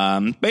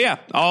 But yeah,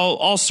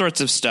 all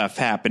sorts of stuff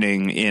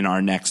happening in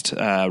our next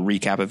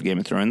recap of Game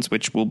of Thrones,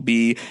 which will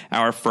be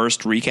our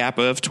first recap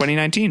of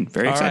 2019.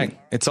 Very exciting. Right.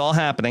 It's all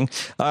happening.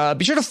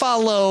 Be sure to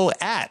follow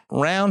at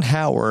Round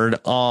Howard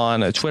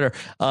on Twitter.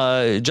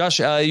 Josh,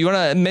 you want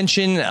to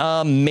mention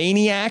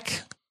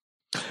Maniac?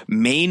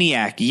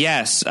 Maniac,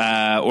 yes,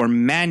 or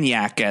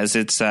Maniac, as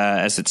it's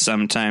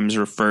sometimes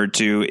referred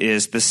to,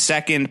 is the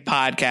second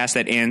podcast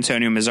that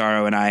Antonio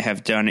Mazzaro and I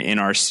have done in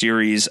our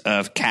series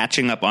of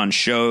catching up on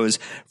shows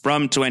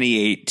from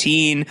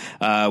 2018.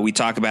 We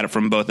talk about it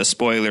from both a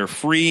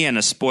spoiler-free and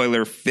a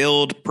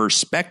spoiler-filled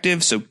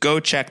perspective, so go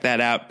check that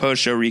out.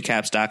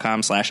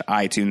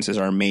 postshowrecaps.com/iTunes is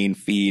our main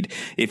feed.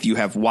 If you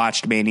have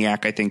watched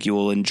Maniac, I think you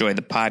will enjoy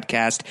the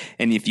podcast,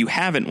 and if you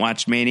haven't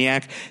watched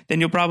Maniac, then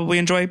you'll probably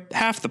enjoy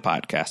half the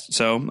podcast.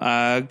 So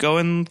go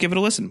and give it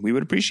a listen. We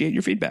would appreciate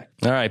your feedback.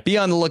 All right. Be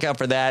on the lookout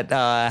for that.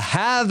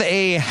 Have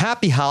a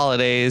happy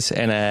holidays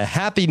and a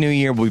happy new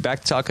year. We'll be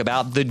back to talk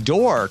about The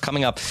Door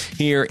coming up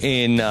here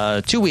in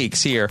 2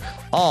 weeks here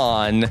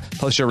on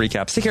Post Show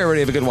Recaps. Take care,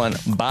 everybody. Have a good one.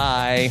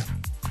 Bye.